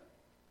them.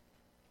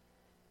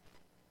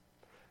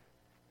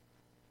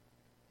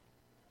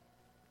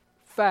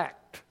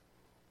 Fact.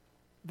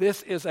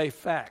 This is a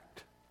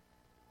fact.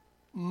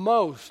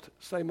 Most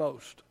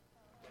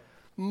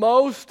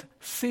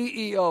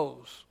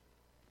CEOs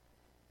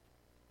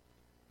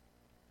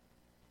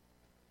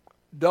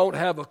don't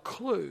have a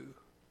clue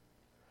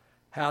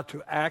how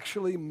to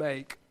actually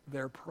make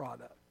their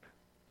product.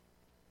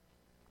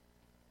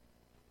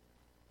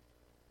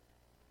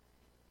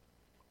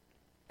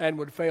 And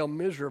would fail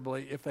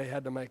miserably if they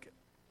had to make it.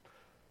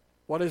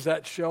 What is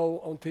that show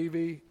on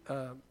TV?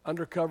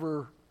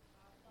 Undercover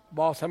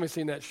Boss. How many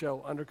seen that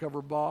show,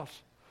 Undercover Boss?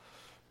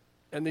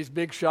 And these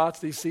big shots,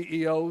 these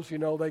CEOs,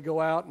 they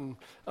go out and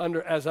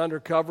as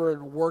undercover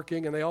and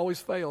working, and they always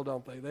fail,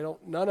 don't they?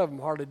 None of them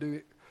hardly do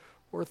it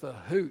worth a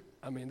hoot.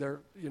 I mean, they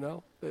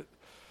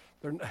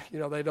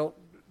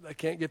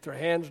can't get their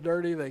hands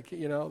dirty. They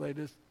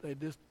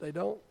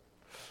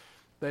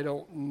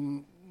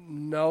don't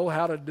know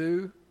how to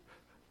do.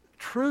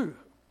 True.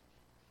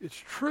 It's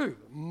true.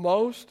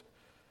 Most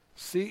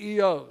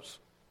CEOs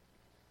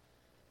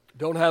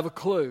don't have a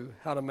clue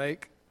how to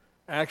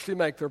actually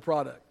make their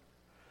product.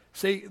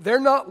 See, they're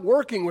not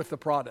working with the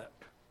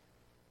product.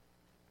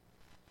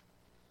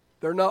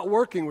 They're not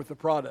working with the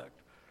product.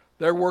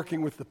 They're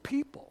working with the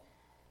people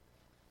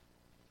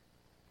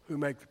who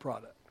make the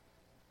product.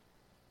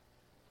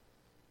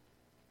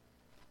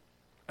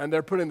 And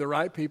they're putting the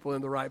right people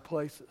in the right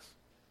places.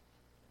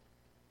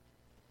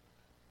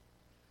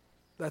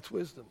 That's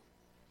wisdom.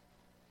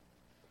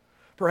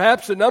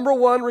 Perhaps the number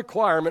one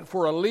requirement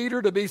for a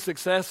leader to be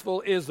successful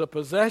is the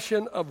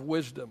possession of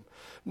wisdom,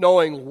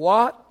 knowing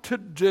what to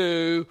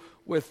do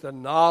with the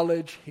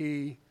knowledge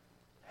he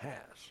has.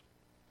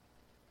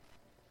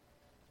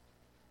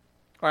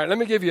 All right, let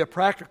me give you a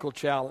practical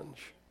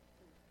challenge.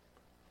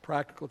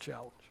 I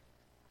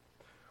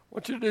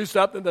want you to do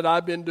something that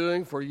I've been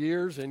doing for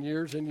years and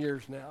years and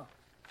years now.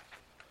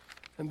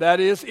 And that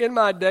is in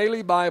my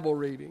daily Bible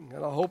reading,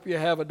 and I hope you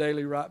have a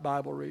daily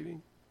Bible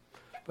reading.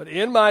 But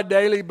in my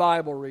daily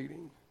Bible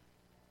reading,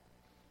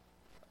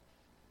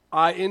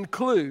 I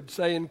include.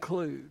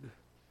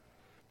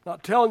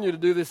 Not telling you to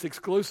do this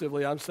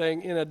exclusively, I'm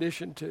saying in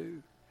addition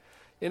to.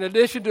 In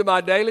addition to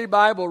my daily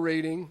Bible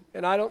reading,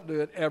 and I don't do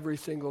it every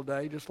single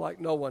day, just like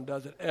no one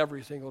does it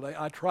every single day.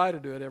 I try to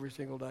do it every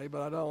single day,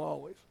 but I don't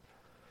always.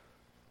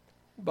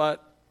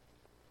 But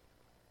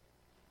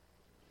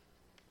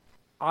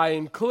I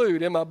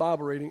include in my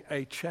Bible reading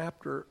a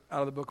chapter out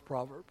of the book of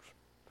Proverbs.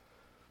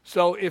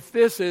 So if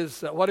this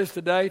is, what is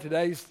today?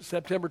 Today's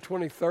September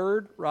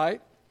 23rd, right?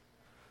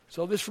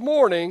 So this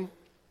morning,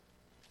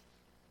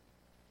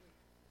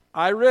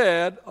 I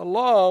read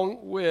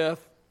along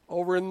with,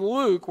 over in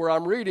Luke, where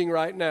I'm reading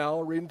right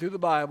now, reading through the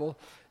Bible,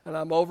 and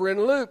I'm over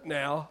in Luke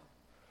now.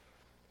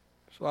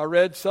 So I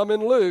read some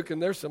in Luke,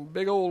 and there's some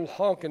big old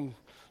honking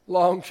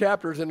long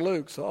chapters in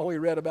Luke, so I only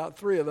read about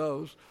 3 of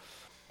those,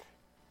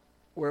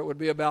 where it would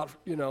be about,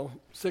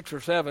 6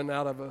 or 7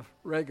 out of a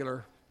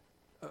regular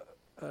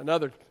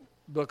another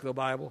book of the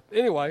Bible.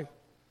 Anyway,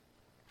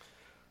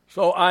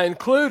 so I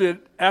included,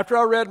 after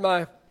I read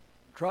my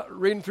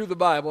reading through the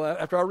Bible.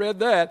 After I read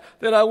that,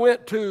 then I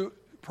went to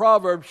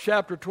Proverbs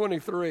chapter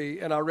 23,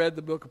 and I read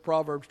the book of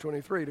Proverbs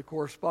 23 to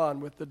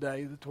correspond with the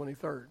day, the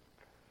 23rd.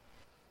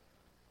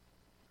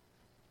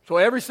 So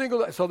every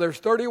single day, so there's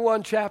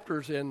 31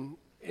 chapters in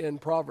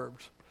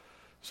Proverbs.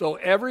 So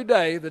every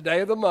day, the day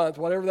of the month,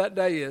 whatever that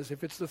day is,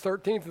 if it's the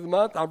 13th of the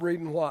month, I'm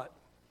reading what?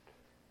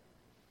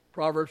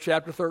 Proverbs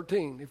chapter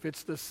 13. If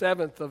it's the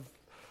 7th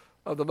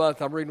of the month,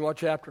 I'm reading what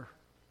chapter?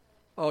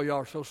 Oh, y'all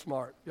are so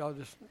smart. Y'all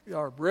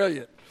are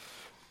brilliant.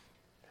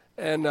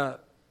 And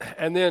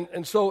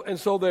so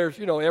there's,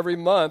 every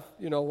month,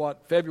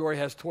 February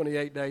has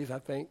 28 days, I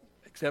think,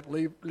 except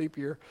leap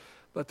year.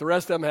 But the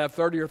rest of them have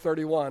 30 or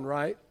 31,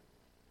 right?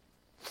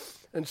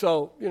 And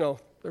so,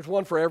 there's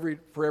one for every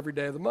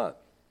day of the month.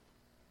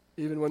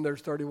 Even when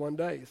there's 31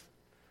 days.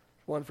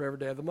 One for every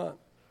day of the month.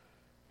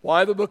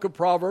 Why the book of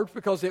Proverbs?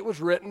 Because it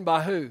was written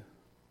by who?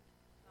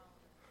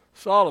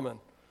 Solomon.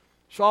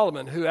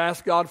 Solomon, who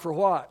asked God for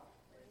what?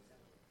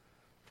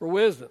 For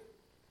wisdom.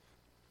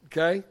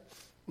 Okay?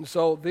 And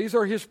so these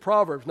are his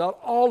proverbs. Not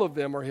all of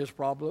them are his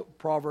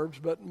proverbs,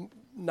 but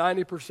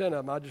 90% of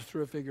them. I just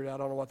threw a figure out. I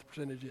don't know what the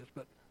percentage is,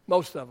 but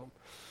most of them.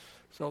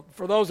 So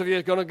for those of you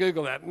who's going to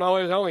Google that, no,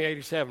 it was only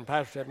 87.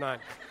 Pastor said 9.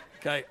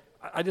 Okay?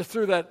 I just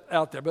threw that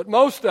out there. But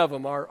most of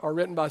them are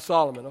written by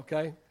Solomon,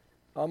 okay?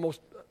 Almost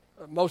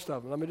most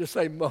of them. Let me just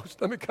say most.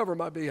 Let me cover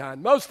my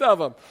behind. Most of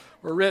them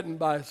were written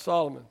by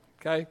Solomon,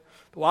 okay?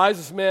 The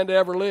wisest man to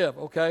ever live,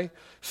 okay?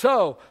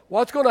 So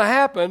what's going to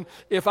happen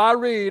if I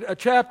read a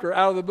chapter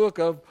out of the book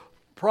of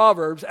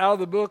Proverbs, out of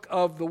the book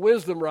of the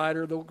wisdom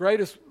writer, the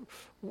greatest,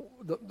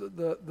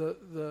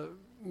 the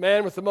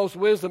man with the most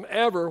wisdom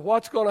ever?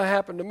 What's going to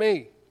happen to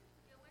me?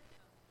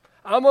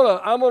 I'm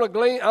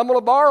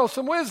gonna borrow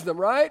some wisdom,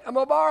 right? I'm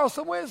gonna borrow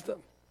some wisdom.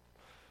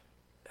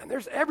 And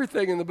there's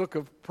everything in the book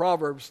of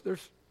Proverbs.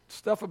 There's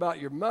stuff about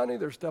your money.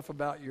 There's stuff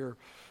about your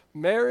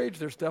marriage.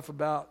 There's stuff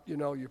about, your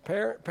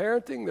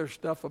parenting. There's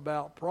stuff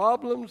about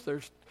problems.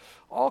 There's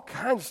all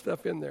kinds of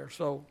stuff in there.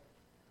 So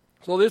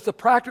this is a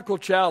practical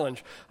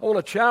challenge. I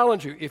want to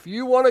challenge you. If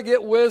you want to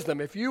get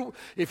wisdom, if you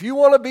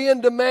want to be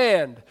in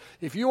demand,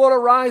 if you want to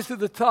rise to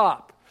the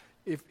top,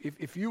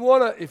 if you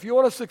want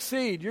to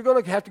succeed, you're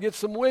going to have to get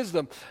some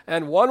wisdom.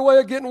 And one way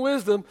of getting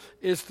wisdom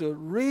is to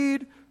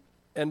read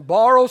and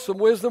borrow some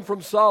wisdom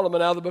from Solomon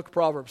out of the book of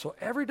Proverbs. So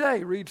every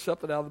day, read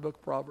something out of the book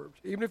of Proverbs.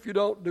 Even if you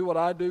don't do what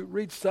I do,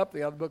 read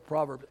something out of the book of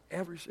Proverbs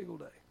every single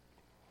day,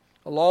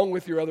 along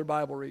with your other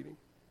Bible reading.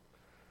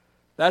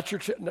 That's your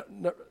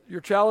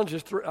challenge.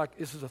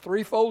 This is a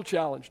threefold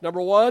challenge.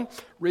 Number one,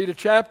 read a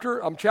chapter.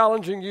 I'm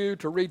challenging you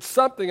to read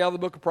something out of the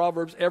book of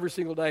Proverbs every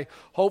single day,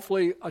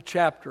 hopefully a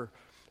chapter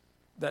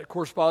that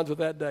corresponds with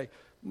that day.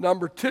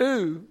 Number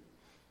two,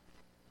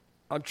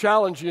 I'm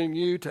challenging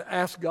you to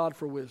ask God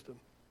for wisdom.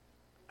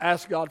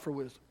 Ask God for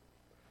wisdom.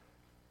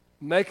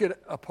 Make it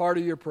a part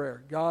of your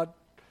prayer. God,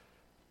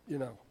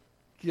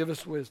 give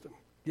us wisdom.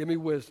 Give me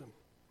wisdom.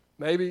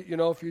 Maybe,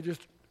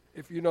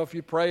 if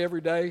you pray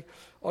every day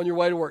on your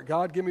way to work,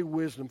 God, give me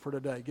wisdom for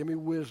today. Give me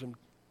wisdom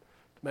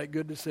to make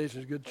good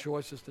decisions, good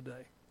choices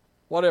today.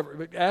 Whatever.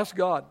 But ask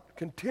God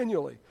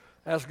continually.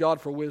 Ask God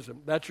for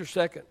wisdom. That's your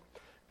second.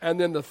 And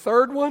then the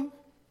third one,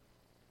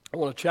 I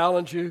want to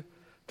challenge you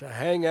to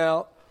hang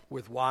out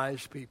with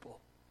wise people.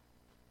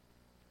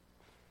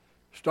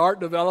 Start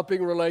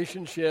developing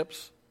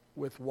relationships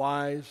with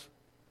wise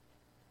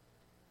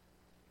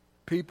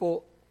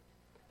people,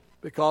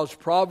 because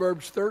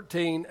Proverbs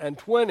 13 and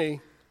 20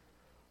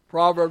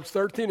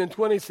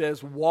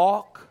 says,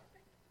 walk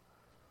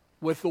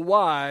with the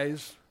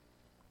wise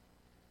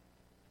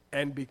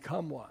and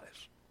become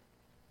wise.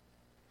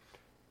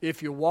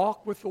 If you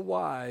walk with the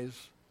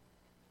wise,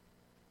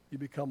 you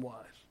become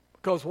wise.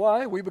 Because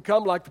why? We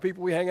become like the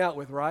people we hang out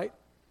with, right?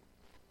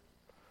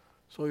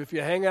 So if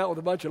you hang out with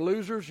a bunch of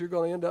losers, you're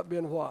going to end up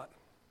being what?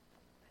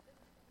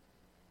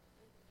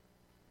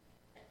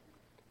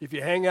 If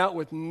you hang out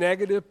with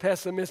negative,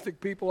 pessimistic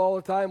people all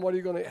the time, how are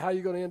you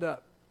going to end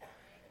up?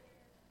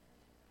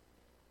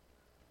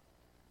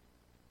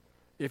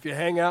 If you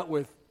hang out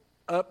with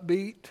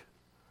upbeat,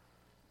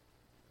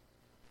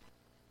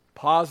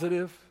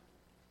 positive,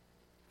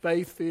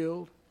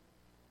 faith-filled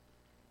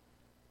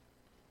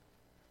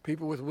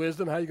people with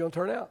wisdom, how are you going to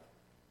turn out?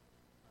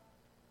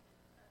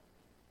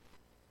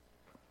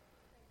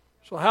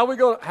 So how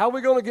are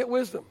we going to get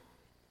wisdom?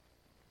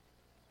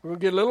 We're going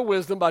to get a little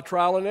wisdom by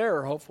trial and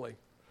error, hopefully.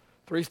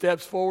 3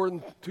 steps forward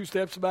and 2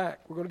 steps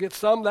back. We're going to get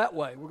some that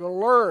way. We're going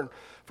to learn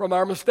from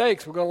our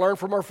mistakes. We're going to learn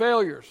from our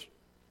failures.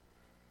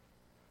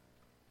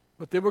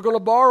 But then we're going to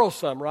borrow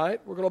some,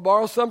 right? We're going to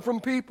borrow some from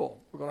people.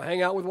 We're going to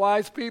hang out with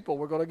wise people.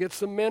 We're going to get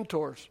some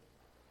mentors.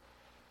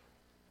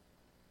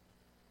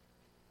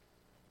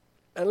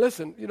 And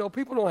listen,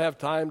 people don't have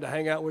time to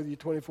hang out with you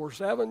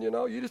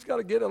 24/7, You just got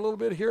to get a little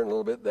bit here and a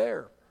little bit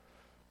there,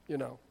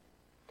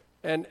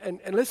 And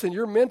listen,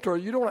 your mentor,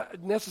 you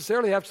don't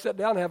necessarily have to sit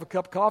down and have a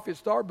cup of coffee at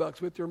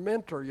Starbucks with your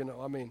mentor, you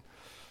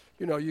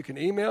can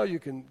email, you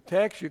can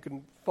text, you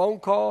can phone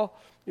call,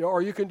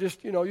 or you can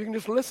just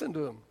listen to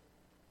them.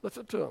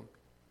 Listen to them.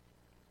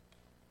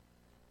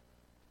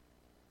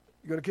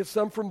 You're going to get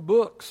some from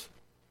books,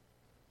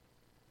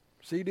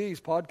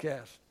 CDs,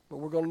 podcasts. But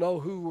we're going to know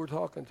who we're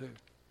talking to,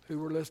 who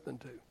we're listening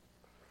to.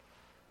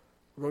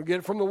 We're going to get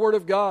it from the Word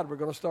of God. We're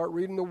going to start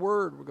reading the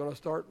Word. We're going to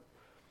start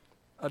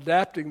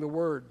adapting the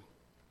Word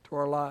to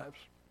our lives.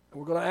 And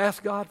we're going to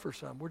ask God for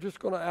some. We're just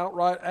going to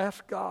outright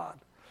ask God.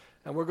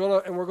 And we're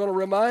going to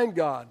remind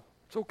God.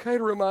 It's okay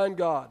to remind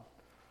God.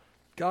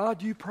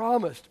 God, you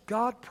promised.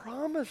 God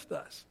promised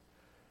us.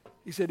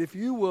 He said, if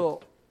you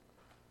will,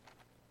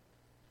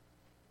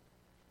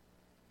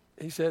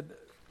 he said,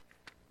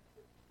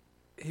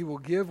 he will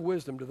give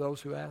wisdom to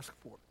those who ask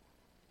for it.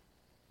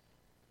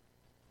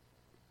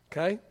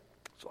 Okay?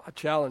 So I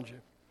challenge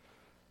you.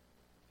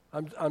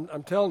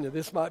 I'm telling you,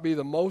 this might be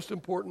the most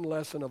important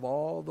lesson of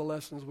all the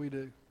lessons we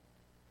do.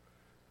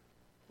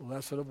 The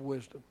lesson of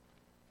wisdom.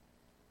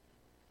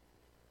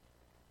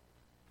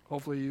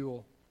 Hopefully you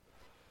will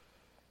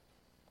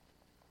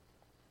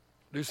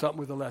do something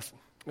with the lesson.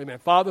 Amen.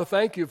 Father,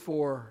 thank you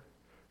for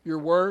your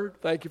word.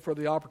 Thank you for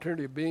the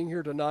opportunity of being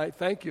here tonight.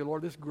 Thank you,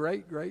 Lord, this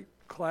great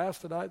class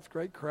tonight, this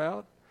great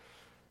crowd,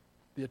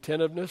 the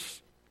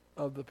attentiveness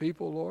of the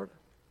people, Lord.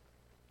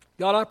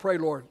 God, I pray,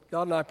 Lord,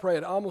 God, and I pray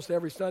it almost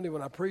every Sunday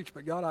when I preach,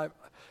 but God,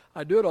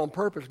 I do it on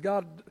purpose.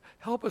 God,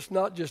 help us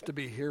not just to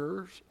be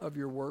hearers of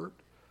your word,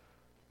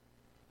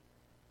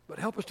 but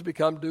help us to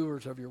become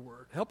doers of your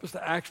word. Help us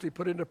to actually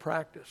put into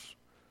practice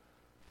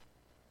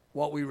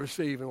what we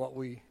receive and what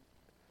we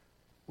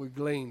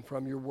glean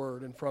from your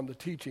word and from the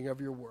teaching of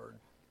your word.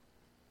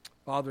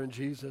 Father, in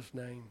Jesus'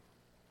 name,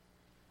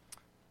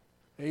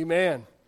 amen.